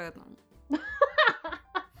coreógrafo de reggaetón.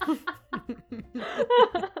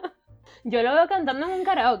 Yo lo veo cantando en un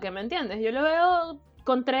karaoke, ¿me entiendes? Yo lo veo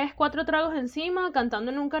con 3, 4 tragos encima,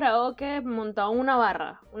 cantando en un karaoke, montado en una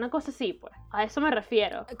barra. Una cosa así, pues. A eso me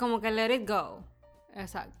refiero. Como que let it go.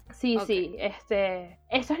 Exacto. Sí, okay. Sí.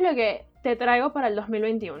 Eso es lo que te traigo para el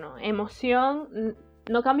 2021. Emoción.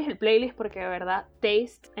 No cambies el playlist porque de verdad,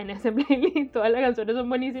 taste en ese playlist. Todas las canciones son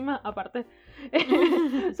buenísimas. Aparte,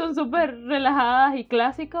 son súper relajadas y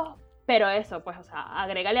clásicos. Pero eso, pues, o sea,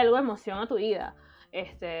 agrégale algo de emoción a tu vida.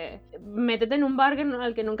 Métete en un bar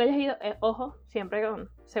al que nunca hayas ido, ojo, siempre con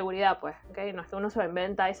seguridad, pues, ¿okay? No es que uno se va a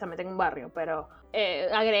inventar y se mete en un barrio, pero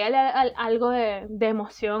agrégale algo de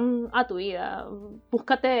emoción a tu vida.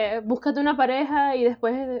 Búscate una pareja y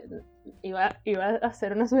después iba a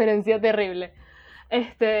hacer una sugerencia terrible.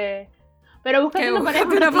 Pero búscate una pareja.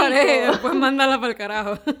 Una pareja y después mándala para el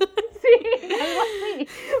carajo. Sí, algo así,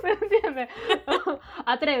 ¿me entiendes?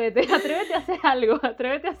 Atrévete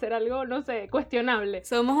a hacer algo, no sé, cuestionable.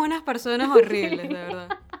 Somos unas personas horribles, de verdad.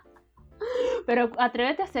 Pero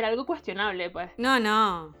atrévete a hacer algo cuestionable, pues.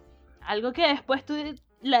 No. Algo que después tú...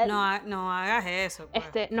 No hagas eso,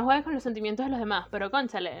 pues. No juegues con los sentimientos de los demás, pero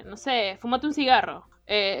cónchale, no sé, fúmate un cigarro,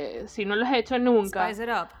 si no lo has hecho nunca. Spice it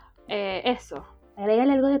up. Eso,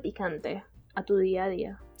 agrégale algo de picante a tu día a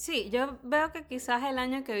día. Sí, yo veo que quizás el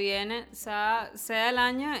año que viene sea el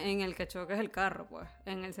año en el que choques el carro, pues,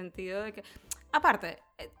 en el sentido de que, aparte,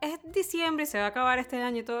 es diciembre y se va a acabar este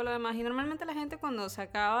año y todo lo demás, y normalmente la gente cuando se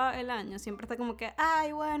acaba el año siempre está como que,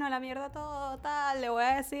 ay, bueno, la mierda todo, tal, le voy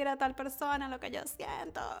a decir a tal persona lo que yo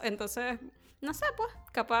siento. Entonces, no sé, pues,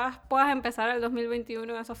 capaz puedas empezar el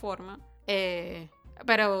 2021 de esa forma,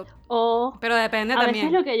 pero depende también. A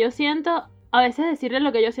veces lo que yo siento... A veces decirle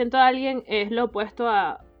lo que yo siento a alguien es lo opuesto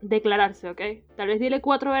a declararse, ¿ok? Tal vez dile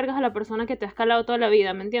 4 vergas a la persona que te ha escalado toda la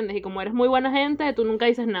vida, ¿me entiendes? Y como eres muy buena gente, tú nunca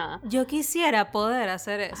dices nada. Yo quisiera poder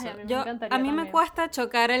hacer eso. Ay, a mí me cuesta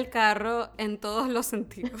chocar el carro en todos los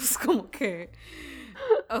sentidos, como que...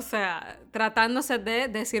 O sea, tratándose de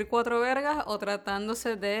decir 4 vergas o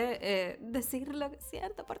tratándose de decir lo que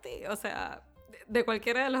siento por ti, o sea... De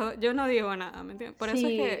cualquiera de los dos, yo no digo nada, ¿me entiendes? Por eso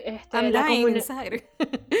es que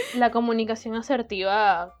la comunicación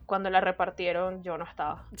asertiva, cuando la repartieron, yo no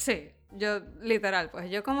estaba. Sí, yo literal, pues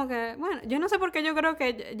yo como que, bueno, yo no sé por qué yo creo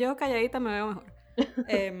que yo calladita me veo mejor.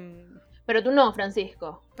 Pero tú no,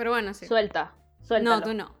 Francisco. Pero bueno, sí. Suéltalo. No,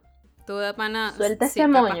 tú no. Tú de pana, Suelta sí,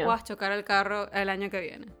 ese capaz moño. puedas chocar el carro el año que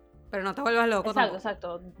viene. Pero no te vuelvas loco Exacto,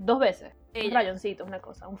 tampoco. exacto. 2 veces. Un Ella. rayoncito, una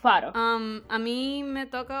cosa, un faro. A mí me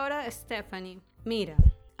toca ahora Stephanie. Mira,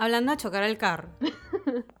 hablando de chocar el carro.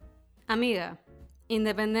 Amiga,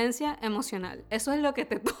 independencia emocional. Eso es lo que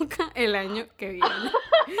te toca el año que viene.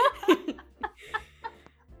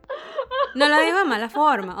 No lo digo de mala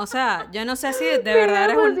forma. O sea, yo no sé si de verdad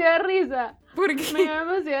eres Me dio demasiada risa. ¿Por Me qué? dio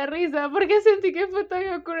demasiada risa porque sentí que fue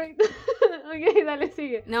tan correcto. Ok, dale,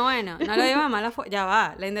 sigue. No, bueno, no lo digo de mala forma. Ya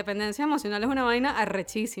va, la independencia emocional es una vaina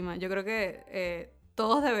arrechísima. Yo creo que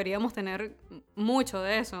todos deberíamos tener mucho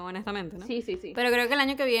de eso, honestamente, ¿no? Sí, sí, sí. Pero creo que el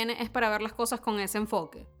año que viene es para ver las cosas con ese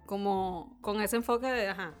enfoque. Como con ese enfoque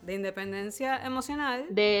de independencia emocional.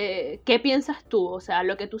 De qué piensas tú, o sea,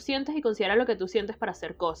 lo que tú sientes y considera lo que tú sientes para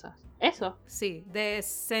hacer cosas. Eso. Sí, de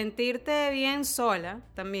sentirte bien sola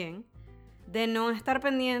también. De no estar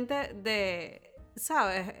pendiente de,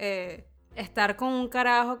 ¿sabes? Estar con un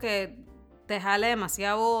carajo que te jale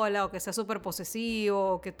demasiada bola, o que sea súper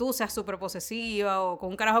posesivo, o que tú seas súper posesiva, o con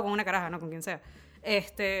un carajo con una caraja, no con quien sea.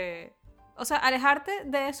 O sea, alejarte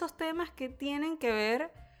de esos temas que tienen que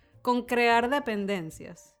ver con crear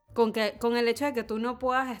dependencias. Con el hecho de que tú no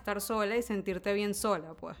puedas estar sola y sentirte bien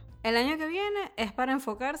sola, pues. El año que viene es para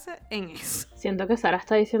enfocarse en eso. Siento que Sara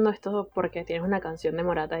está diciendo esto porque tienes una canción de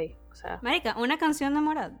Morat ahí. O sea, Marica, una canción de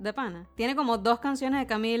Morat, de pana. Tiene como 2 canciones de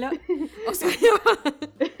Camilo. O sea, ¡ay,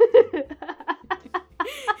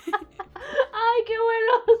 qué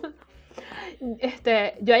bueno!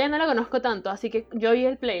 Yo a ella no la conozco tanto, así que yo vi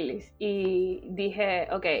el playlist y dije,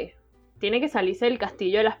 ok, tiene que salirse del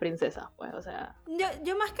castillo de las princesas, pues, o sea.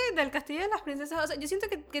 yo más que del Castillo de las Princesas, o sea, yo siento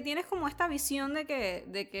que tienes como esta visión de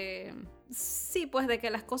que sí, pues de que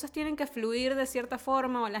las cosas tienen que fluir de cierta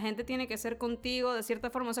forma, o la gente tiene que ser contigo de cierta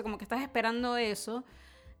forma, o sea, como que estás esperando eso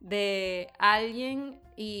de alguien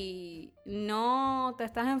y no te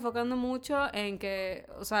estás enfocando mucho en que,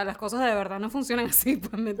 o sea, las cosas de verdad no funcionan así,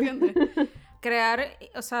 pues, ¿me entiendes? Crear,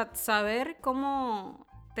 o sea, saber cómo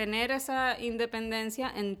tener esa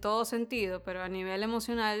independencia en todo sentido, pero a nivel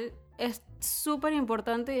emocional es súper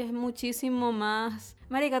importante y es muchísimo más...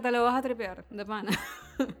 Marica, te lo vas a tripear, de pana.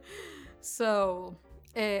 So,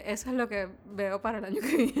 eso es lo que veo para el año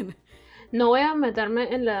que viene. No voy a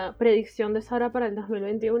meterme en la predicción de Sara para el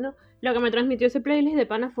 2021. Lo que me transmitió ese playlist de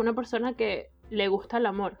pana fue una persona que le gusta el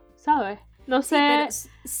amor, ¿sabes? No sé,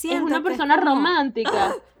 Sí, es una persona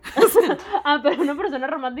romántica. Pero una persona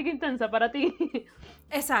romántica intensa para ti.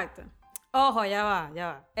 Exacto. Ojo, ya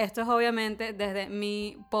va. Esto es obviamente desde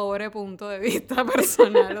mi pobre punto de vista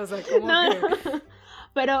personal, o sea, como que...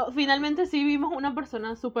 Pero finalmente sí vimos una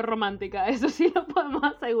persona súper romántica, eso sí lo podemos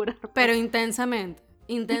asegurar. Pero intensamente.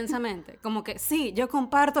 Como que, sí, yo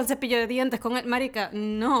comparto el cepillo de dientes con él. Marica,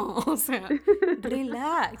 no, o sea,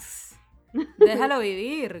 relax. Déjalo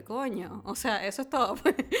vivir, coño. O sea, eso es todo.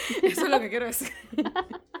 Eso es lo que quiero decir.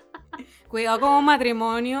 Cuidado con un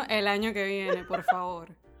matrimonio el año que viene, por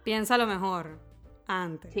favor. Piénsalo mejor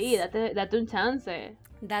antes. Sí, date un chance.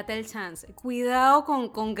 Date el chance. Cuidado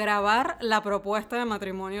con grabar la propuesta de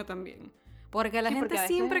matrimonio también. Porque la gente veces...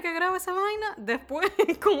 siempre que graba esa vaina, después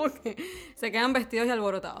como que se quedan vestidos y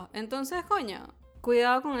alborotados. Entonces, coño,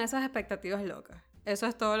 cuidado con esas expectativas locas. Eso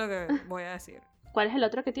es todo lo que voy a decir. ¿Cuál es el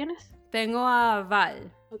otro que tienes? Tengo a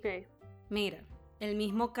Val. Ok. Mira, el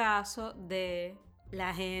mismo caso de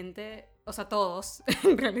la gente, o sea, todos,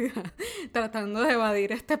 en realidad, tratando de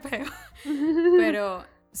evadir este peo. Pero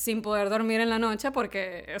sin poder dormir en la noche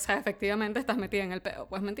porque, o sea, efectivamente estás metida en el peo,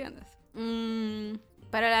 pues, ¿me entiendes?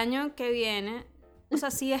 Para el año que viene, o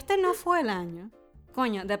sea, si este no fue el año,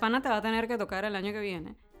 coño, de pana te va a tener que tocar el año que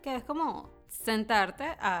viene, que es como sentarte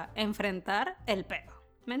a enfrentar el peo,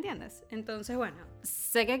 ¿me entiendes? Entonces, bueno,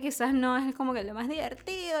 sé que quizás no es como que lo más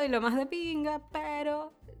divertido y lo más de pinga,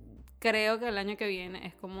 pero creo que el año que viene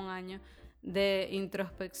es como un año de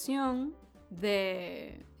introspección,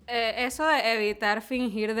 de eso de evitar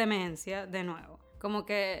fingir demencia de nuevo, como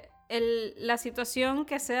que la situación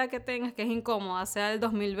que sea que tengas que es incómoda, sea el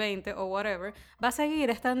 2020 o whatever, va a seguir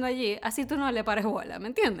estando allí, así tú no le pares bola, ¿me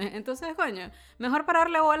entiendes? Entonces, coño, mejor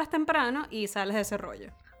pararle bolas temprano y sales de ese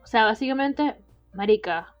rollo. O sea, básicamente,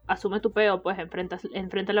 marica, asume tu peo, pues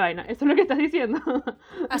enfrenta la vaina. Eso es lo que estás diciendo.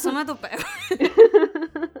 Asume tu peo.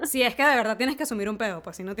 Si es que de verdad tienes que asumir un peo,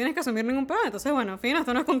 pues si no tienes que asumir ningún peo, entonces bueno, fin,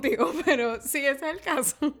 esto no es contigo, pero si ese es el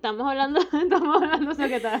caso. Estamos hablando eso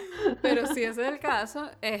que tal. Pero si ese es el caso,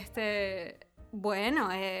 bueno,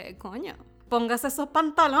 coño, póngase esos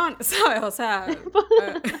pantalones, ¿sabes? O sea...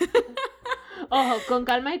 Ojo, con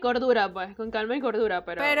calma y cordura, pues,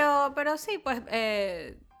 pero... Pero sí, pues,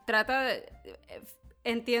 trata de...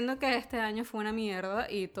 entiendo que este año fue una mierda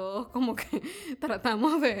y todos como que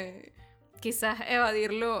tratamos de quizás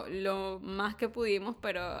evadirlo lo más que pudimos,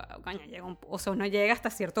 pero coño, uno llega hasta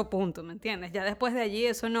cierto punto, ¿me entiendes? Ya después de allí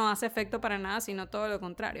eso no hace efecto para nada, sino todo lo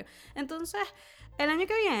contrario. Entonces, el año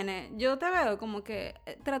que viene yo te veo como que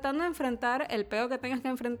tratando de enfrentar el peo que tengas que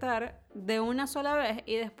enfrentar de una sola vez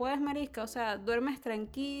y después, marisca, o sea, duermes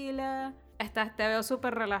tranquila, te veo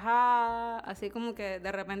súper relajada, así como que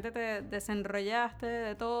de repente te desenrollaste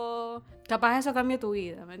de todo. Capaz eso cambie tu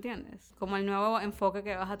vida, ¿me entiendes? Como el nuevo enfoque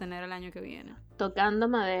que vas a tener el año que viene. Tocando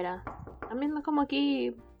madera. También como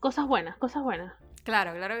aquí cosas buenas, cosas buenas.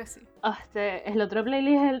 Claro, claro que sí. El otro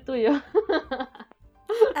playlist es el tuyo.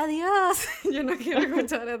 Adiós. Yo no quiero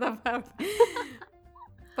escuchar esta parte.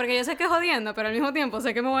 Porque yo sé que es jodiendo, pero al mismo tiempo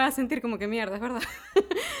sé que me voy a sentir como que mierda, es verdad.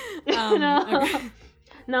 No. Okay.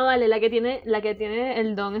 No, vale, la que tiene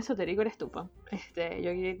el don esotérico eres tú, pa.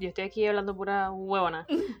 Yo estoy aquí hablando pura huevona.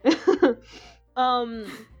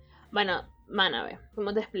 Bueno, Manabe,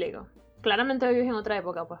 ¿cómo te explico? Claramente vives en otra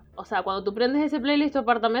época, pues. O sea, cuando tú prendes ese playlist, tu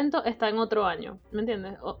apartamento está en otro año, ¿me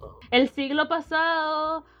entiendes? El siglo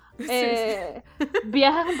pasado,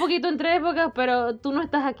 viajas un poquito entre épocas, pero tú no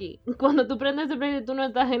estás aquí. Cuando tú prendes ese playlist, tú no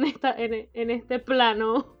estás en este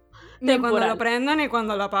plano ni temporal. cuando lo prendo, ni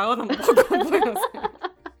cuando lo apago tampoco.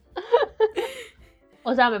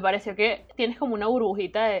 Pues, o sea, me pareció que tienes como una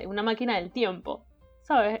burbujita, una máquina del tiempo,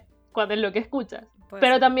 ¿sabes? Cuando es lo que escuchas.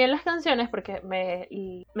 Pero también las canciones, porque me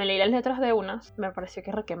leí las letras de unas, me pareció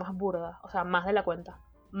que requemas burda, o sea, más de la cuenta.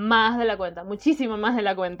 Más de la cuenta, muchísimo más de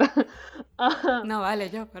la cuenta. No vale,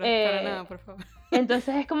 para nada, por favor.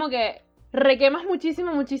 Entonces es como que requemas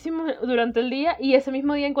muchísimo durante el día y ese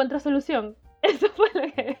mismo día encuentras solución. Eso fue lo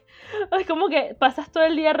que... Es como que pasas todo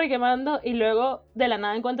el día requemando y luego de la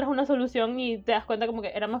nada encuentras una solución y te das cuenta como que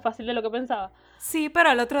era más fácil de lo que pensaba. Sí,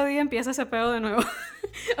 pero al otro día empieza ese pedo de nuevo.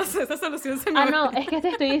 O sea, esa solución se me va. No, es que te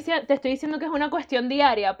estoy diciendo que es una cuestión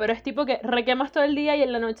diaria, pero es tipo que requemas todo el día y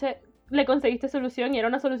en la noche le conseguiste solución y era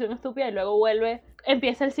una solución estúpida y luego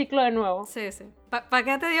empieza el ciclo de nuevo. Sí. ¿Para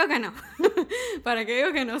qué te digo que no? ¿Para qué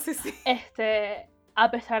digo que no? Sí.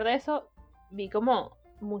 A pesar de eso, vi como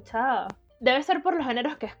mucha... Debe ser por los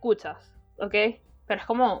géneros que escuchas, ¿ok? Pero es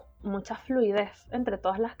como mucha fluidez entre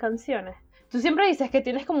todas las canciones. Tú siempre dices que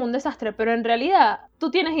tienes como un desastre, pero en realidad tú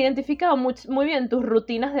tienes identificado muy bien tus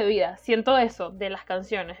rutinas de vida. Siento eso de las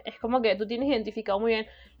canciones. Es como que tú tienes identificado muy bien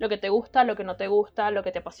lo que te gusta, lo que no te gusta, lo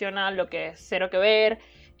que te apasiona, lo que es cero que ver.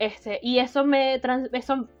 Y eso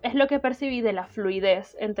es lo que percibí de la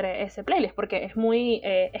fluidez entre ese playlist, porque es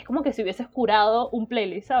como que si hubieses curado un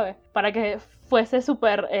playlist, ¿sabes? Para que fuese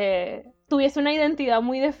súper... tuviese una identidad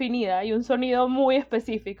muy definida y un sonido muy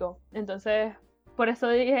específico. Entonces, por eso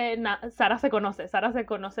dije, Sara se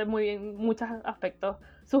conoce muy bien muchos aspectos,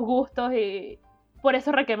 sus gustos, y por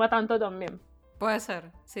eso requema tanto también. Puede ser,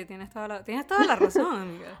 sí, tienes toda la razón,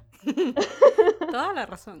 amiga. Toda la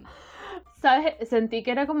razón. ¿Sabes? Sentí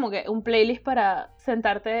que era como que un playlist para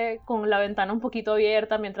sentarte con la ventana un poquito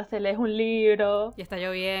abierta mientras te lees un libro. Y está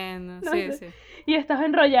lloviendo, No sí. sé. Y estás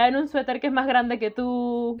enrollada en un suéter que es más grande que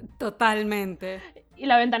tú. Totalmente. Y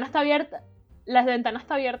la ventana está abierta. La ventana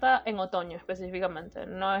está abierta en otoño específicamente.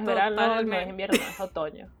 No es verano, no es invierno, es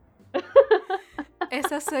otoño.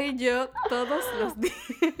 Esa soy yo todos los días.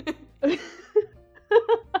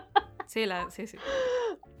 Sí.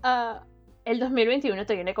 El 2021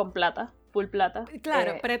 te viene con plata, full plata.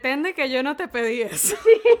 Claro, pretende que yo no te pedí eso.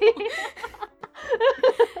 Sí.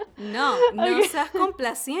 No seas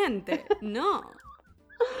complaciente, no.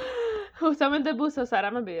 Justamente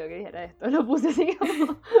Sara me pidió que dijera esto, lo puse así como,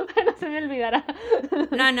 no se me olvidará.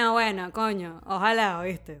 No, bueno, coño, ojalá,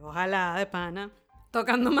 ¿oíste? Ojalá, de pana,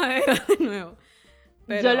 tocando madera de nuevo.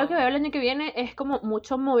 Pero... Yo lo que veo el año que viene es como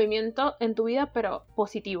mucho movimiento en tu vida, pero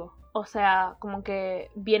positivo. O sea, como que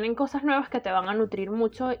vienen cosas nuevas que te van a nutrir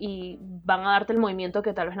mucho y van a darte el movimiento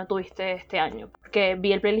que tal vez no tuviste este año. Porque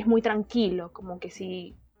vi el playlist muy tranquilo, como que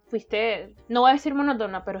si fuiste, no voy a decir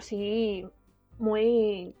monótona, pero sí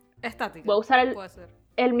muy... estática. Voy a usar puede ser.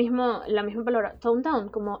 la misma palabra, tone down,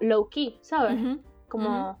 como low key, ¿sabes? Uh-huh.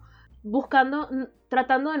 Como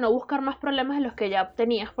tratando de no buscar más problemas de los que ya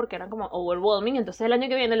tenías porque eran como overwhelming. Entonces el año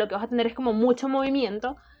que viene lo que vas a tener es como mucho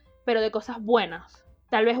movimiento, pero de cosas buenas.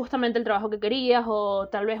 Tal vez justamente el trabajo que querías, o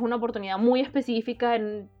tal vez una oportunidad muy específica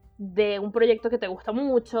de un proyecto que te gusta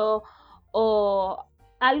mucho, o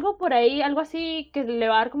algo por ahí, algo así que le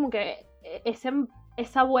va a dar como que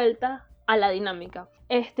esa vuelta a la dinámica.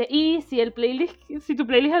 Y si tu playlist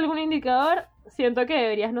es algún indicador, siento que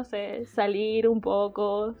deberías, no sé, salir un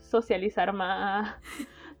poco, socializar más,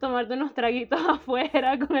 tomarte unos traguitos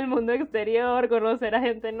afuera con el mundo exterior, conocer a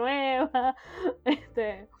gente nueva,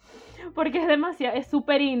 porque es demasiado, es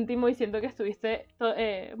súper íntimo y siento que estuviste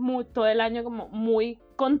todo el año como muy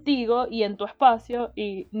contigo y en tu espacio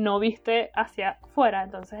y no viste hacia afuera,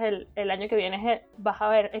 entonces el año que viene vas a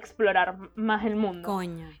ver, explorar más el mundo.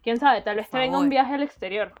 Coño. Quién sabe, tal vez te venga un viaje al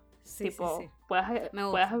exterior, sí, tipo, sí. puedas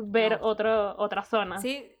ver otra zona.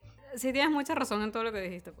 Sí, sí tienes mucha razón en todo lo que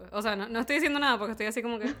dijiste, pues. O sea, no estoy diciendo nada porque estoy así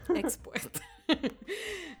como que expuesta.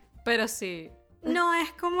 Pero sí. No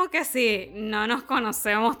es como que sí, no nos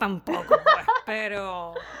conocemos tampoco, pues,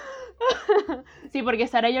 pero... Sí, porque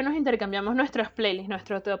Sara y yo nos intercambiamos nuestros playlists,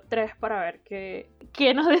 nuestro top 3 para ver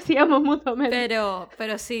qué nos decíamos mutuamente.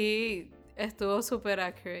 Pero sí, estuvo súper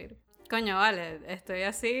accurate. Coño, vale, estoy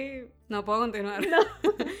así, no puedo continuar.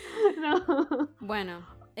 No. Bueno,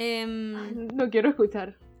 no quiero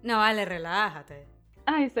escuchar. No, vale, relájate.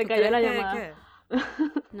 Ay, se cayó la llamada. ¿Qué?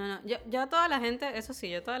 No, yo a toda la gente, eso sí,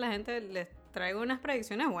 yo a toda la gente les traigo unas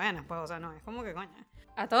predicciones buenas, pues, o sea, no, es como que coño.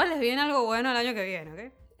 A todos les viene algo bueno el año que viene, ¿ok?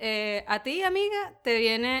 A ti, amiga, te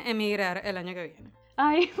viene emigrar el año que viene.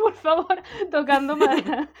 Ay, por favor, tocando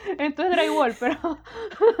madera. Esto es drywall, pero...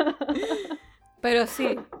 Pero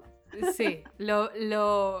sí,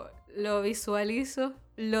 lo visualizo,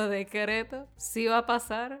 lo decreto, sí va a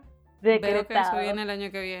pasar. Decretado. Veo que eso viene el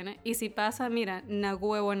año que viene. Y si pasa, mira, na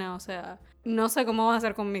huevona, o sea, no sé cómo vas a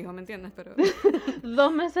hacer conmigo, ¿me entiendes? Pero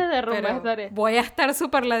 2 meses de rumba estaré. Voy a estar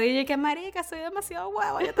súper ladilla y que marica, soy demasiado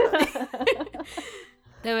huevo, yo también.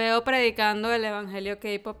 Te veo predicando el evangelio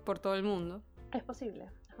K-pop por todo el mundo. Es posible,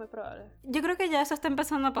 es muy probable. Yo creo que ya eso está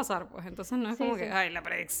empezando a pasar, pues. Entonces no es como que, ay, la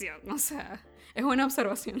predicción, o sea, es una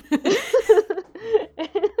observación.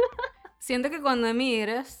 Siento que cuando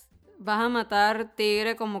emigres vas a matar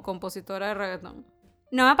tigre como compositora de reggaetón.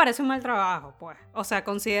 No me parece un mal trabajo, pues. O sea,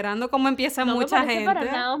 considerando cómo empieza mucha gente. No me parece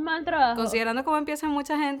para nada un mal trabajo. Considerando cómo empieza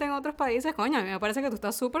mucha gente en otros países, coño, a mí me parece que tú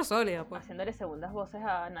estás súper sólida, pues. Haciéndole segundas voces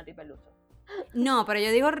a Nati Peluso. No, pero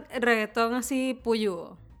yo digo reggaetón así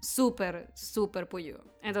puyudo. Súper, súper puyudo.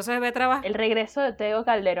 Entonces ve trabajar. El regreso de Tego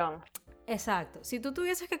Calderón. Exacto. Si tú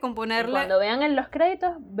tuvieses que componerle... Y cuando vean en los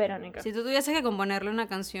créditos, Verónica. Si tú tuvieses que componerle una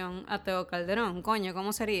canción a Tego Calderón, coño,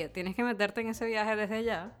 ¿cómo sería? Tienes que meterte en ese viaje desde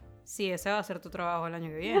ya. Sí, ese va a ser tu trabajo el año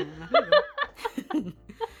que viene.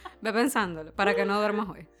 Ve pensándolo, para que no duermas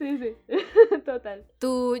hoy. Sí, total.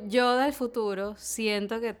 Tu yo del futuro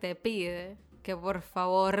siento que te pide que por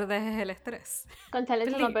favor dejes el estrés. Conchale,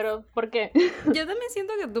 no, pero ¿por qué? Yo también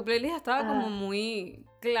siento que tu playlist estaba como muy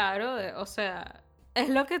claro, o sea... Es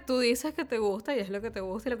lo que tú dices que te gusta y es lo que te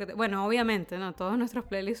gusta y lo que te... Bueno, obviamente, ¿no? Todos nuestros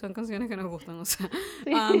playlists son canciones que nos gustan, o sea...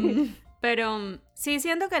 Sí. Pero sí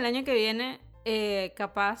siento que el año que viene,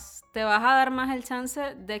 capaz, te vas a dar más el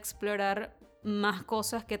chance de explorar más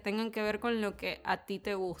cosas que tengan que ver con lo que a ti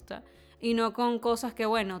te gusta y no con cosas que,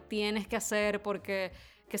 bueno, tienes que hacer porque,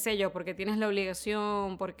 qué sé yo, porque tienes la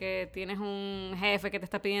obligación, porque tienes un jefe que te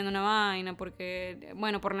está pidiendo una vaina, porque,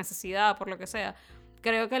 bueno, por necesidad, por lo que sea.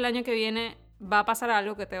 Creo que el año que viene... va a pasar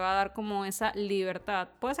algo que te va a dar como esa libertad,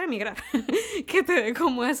 puede ser emigrar, que te dé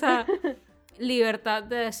como esa libertad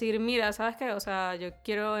de decir, mira, ¿sabes qué? O sea, yo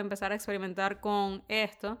quiero empezar a experimentar con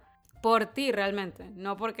esto por ti realmente,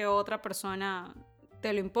 no porque otra persona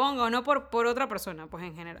te lo imponga o no por otra persona, pues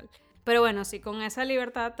en general. Pero bueno, sí, con esa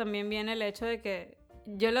libertad también viene el hecho de que,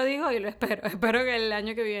 yo lo digo y lo espero que el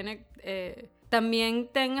año que viene... también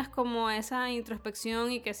tengas como esa introspección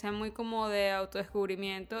y que sea muy como de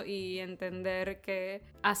autodescubrimiento y entender que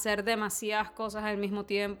hacer demasiadas cosas al mismo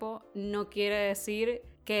tiempo no quiere decir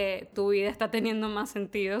que tu vida está teniendo más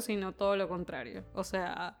sentido, sino todo lo contrario. O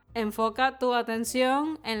sea, enfoca tu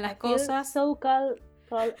atención en las cosas... So call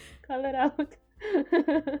it out.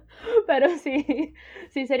 Pero sí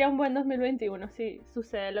sería un buen 2021 si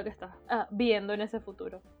sucede lo que estás viendo en ese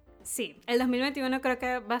futuro. Sí, el 2021 creo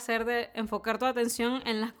que va a ser de enfocar tu atención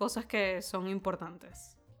en las cosas que son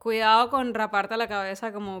importantes. Cuidado con raparte la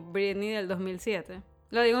cabeza como Britney del 2007.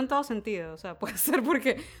 Lo digo en todo sentido, o sea, puede ser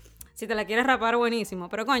porque si te la quieres rapar, buenísimo.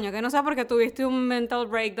 Pero coño, que no sea porque tuviste un mental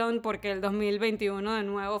breakdown porque el 2021 de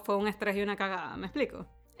nuevo fue un estrés y una cagada, ¿me explico?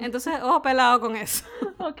 Entonces, ojo pelado con eso.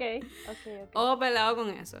 Ok. Ojo pelado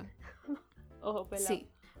con eso. Ojo pelado. Sí,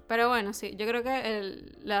 pero bueno, sí, yo creo que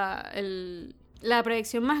la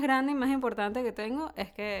predicción más grande y más importante que tengo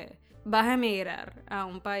es que vas a emigrar a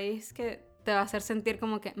un país que te va a hacer sentir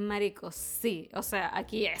como que, marico, sí, o sea,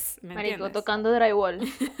 aquí es, ¿me marico, entiendes? tocando drywall.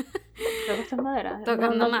 Creo que eso es madera.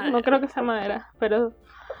 Tocando madera. No creo que sea madera, pero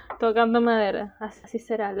tocando madera. Así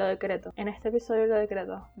será, lo decreto. En este episodio lo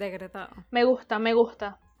decreto. Decretado. Me gusta.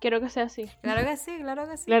 Quiero que sea así. Claro que sí, claro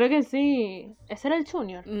que sí. Claro que sí. Ese era el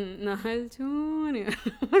Junior. No es el Junior.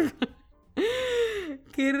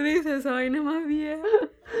 Qué risa, esa vaina más vieja.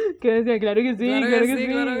 Que decía, claro que sí, claro que sí,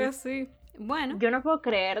 claro que sí. Bueno. Yo no puedo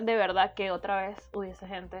creer de verdad que otra vez hubiese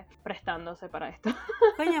gente prestándose para esto.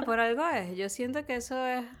 Coño, por algo es. Yo siento que eso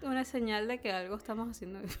es una señal de que algo estamos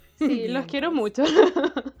haciendo Sí, bien, los quiero pues. mucho.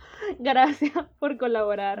 Gracias por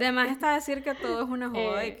colaborar. Además está decir que todo es una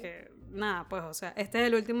joda y que... Nada, pues, o sea, este es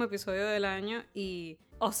el último episodio del año y...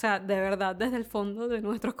 O sea, de verdad, desde el fondo de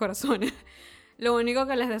nuestros corazones... Lo único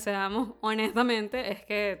que les deseamos, honestamente, es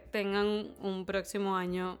que tengan un próximo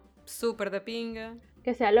año súper de pinga.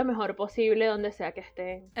 Que sea lo mejor posible donde sea que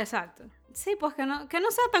estén. Exacto. Sí, pues que no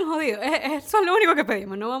sea tan jodido. Eso es lo único que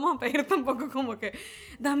pedimos. No vamos a pedir tampoco como que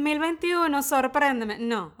 2021, sorpréndeme.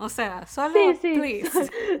 No, o sea, solo sí. please.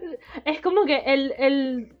 Es como que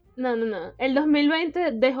No. El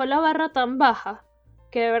 2020 dejó la barra tan baja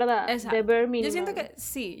que de verdad, Exacto. de bare minimum, yo siento que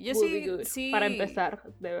sí, sí. Para empezar,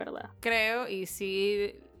 de verdad. Creo y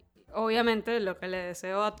sí, obviamente lo que le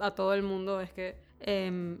deseo a todo el mundo es que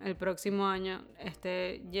el próximo año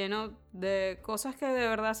esté lleno de cosas que de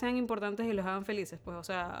verdad sean importantes y los hagan felices, pues, o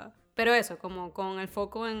sea, pero eso, como con el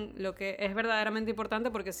foco en lo que es verdaderamente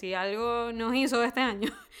importante, porque si algo nos hizo este año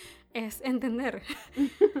es entender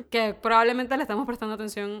que probablemente le estamos prestando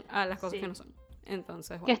atención a las cosas que no son.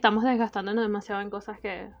 Entonces, bueno. Que estamos desgastándonos demasiado en cosas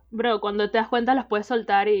que, bro, cuando te das cuenta las puedes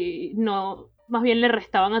soltar y no, más bien le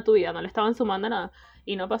restaban a tu vida, no le estaban sumando nada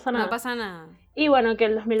y no pasa nada. No pasa nada. Y bueno, que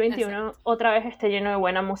el 2021 Exacto. otra vez esté lleno de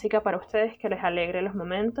buena música para ustedes, que les alegre los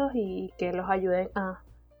momentos y que los ayuden a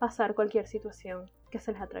pasar cualquier situación que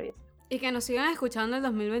se les atraviese. Y que nos sigan escuchando el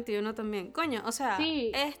 2021 también. Coño, o sea,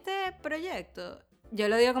 sí. Este proyecto, yo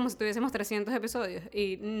lo digo como si tuviésemos 300 episodios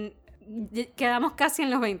y quedamos casi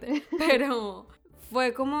en los 20, pero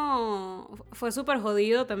fue súper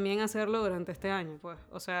jodido también hacerlo durante este año, pues,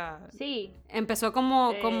 o sea, sí. Empezó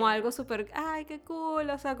como algo súper, ay, qué cool,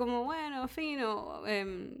 o sea, como bueno, fino,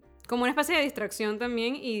 como una especie de distracción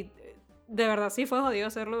también y de verdad sí fue jodido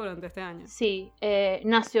hacerlo durante este año. Sí,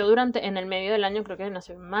 nació en el medio del año, creo que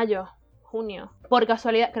nació en mayo, junio, por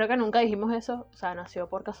casualidad, creo que nunca dijimos eso, o sea, nació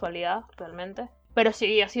por casualidad, realmente, pero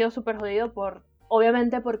sí, ha sido súper jodido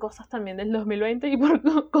obviamente por cosas también del 2020 y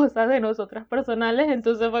por cosas de nosotras personales,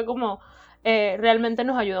 entonces fue como, realmente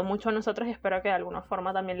nos ayudó mucho a nosotros y espero que de alguna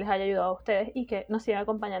forma también les haya ayudado a ustedes y que nos sigan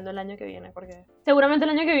acompañando el año que viene, porque seguramente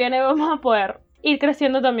el año que viene vamos a poder ir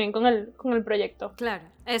creciendo también con el proyecto. Claro,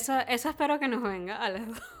 eso espero que nos venga a las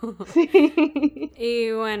dos. Sí.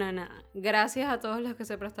 Y bueno, nada, gracias a todos los que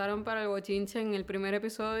se prestaron para el bochinche en el primer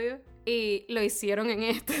episodio y lo hicieron en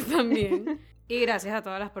este también. Y gracias a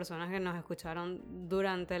todas las personas que nos escucharon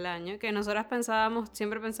durante el año, que nosotras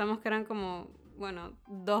siempre pensamos que eran como, bueno,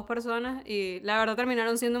 2 personas y la verdad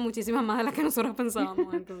terminaron siendo muchísimas más de las que nosotros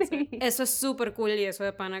pensábamos. Entonces, sí. Eso es súper cool y eso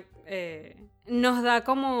de pana nos da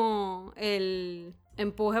como el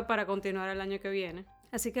empuje para continuar el año que viene.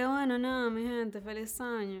 Así que bueno, nada, mi gente, feliz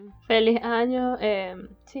año. Feliz año,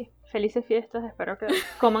 sí, felices fiestas, espero que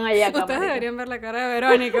coman allá. Ustedes deberían ver la cara de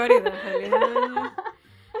Verónica ahorita. Feliz año.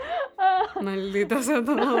 Maldita sea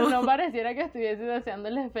todo. No pareciera que estuviese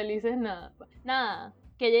deseándoles felices nada.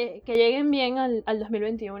 Que lleguen bien al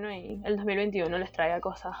 2021 y el 2021 les traiga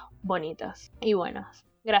cosas bonitas y buenas.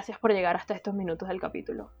 Gracias por llegar hasta estos minutos del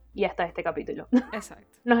capítulo y hasta este capítulo.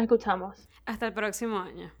 Exacto. Nos escuchamos. Hasta el próximo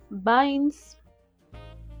año. Bye.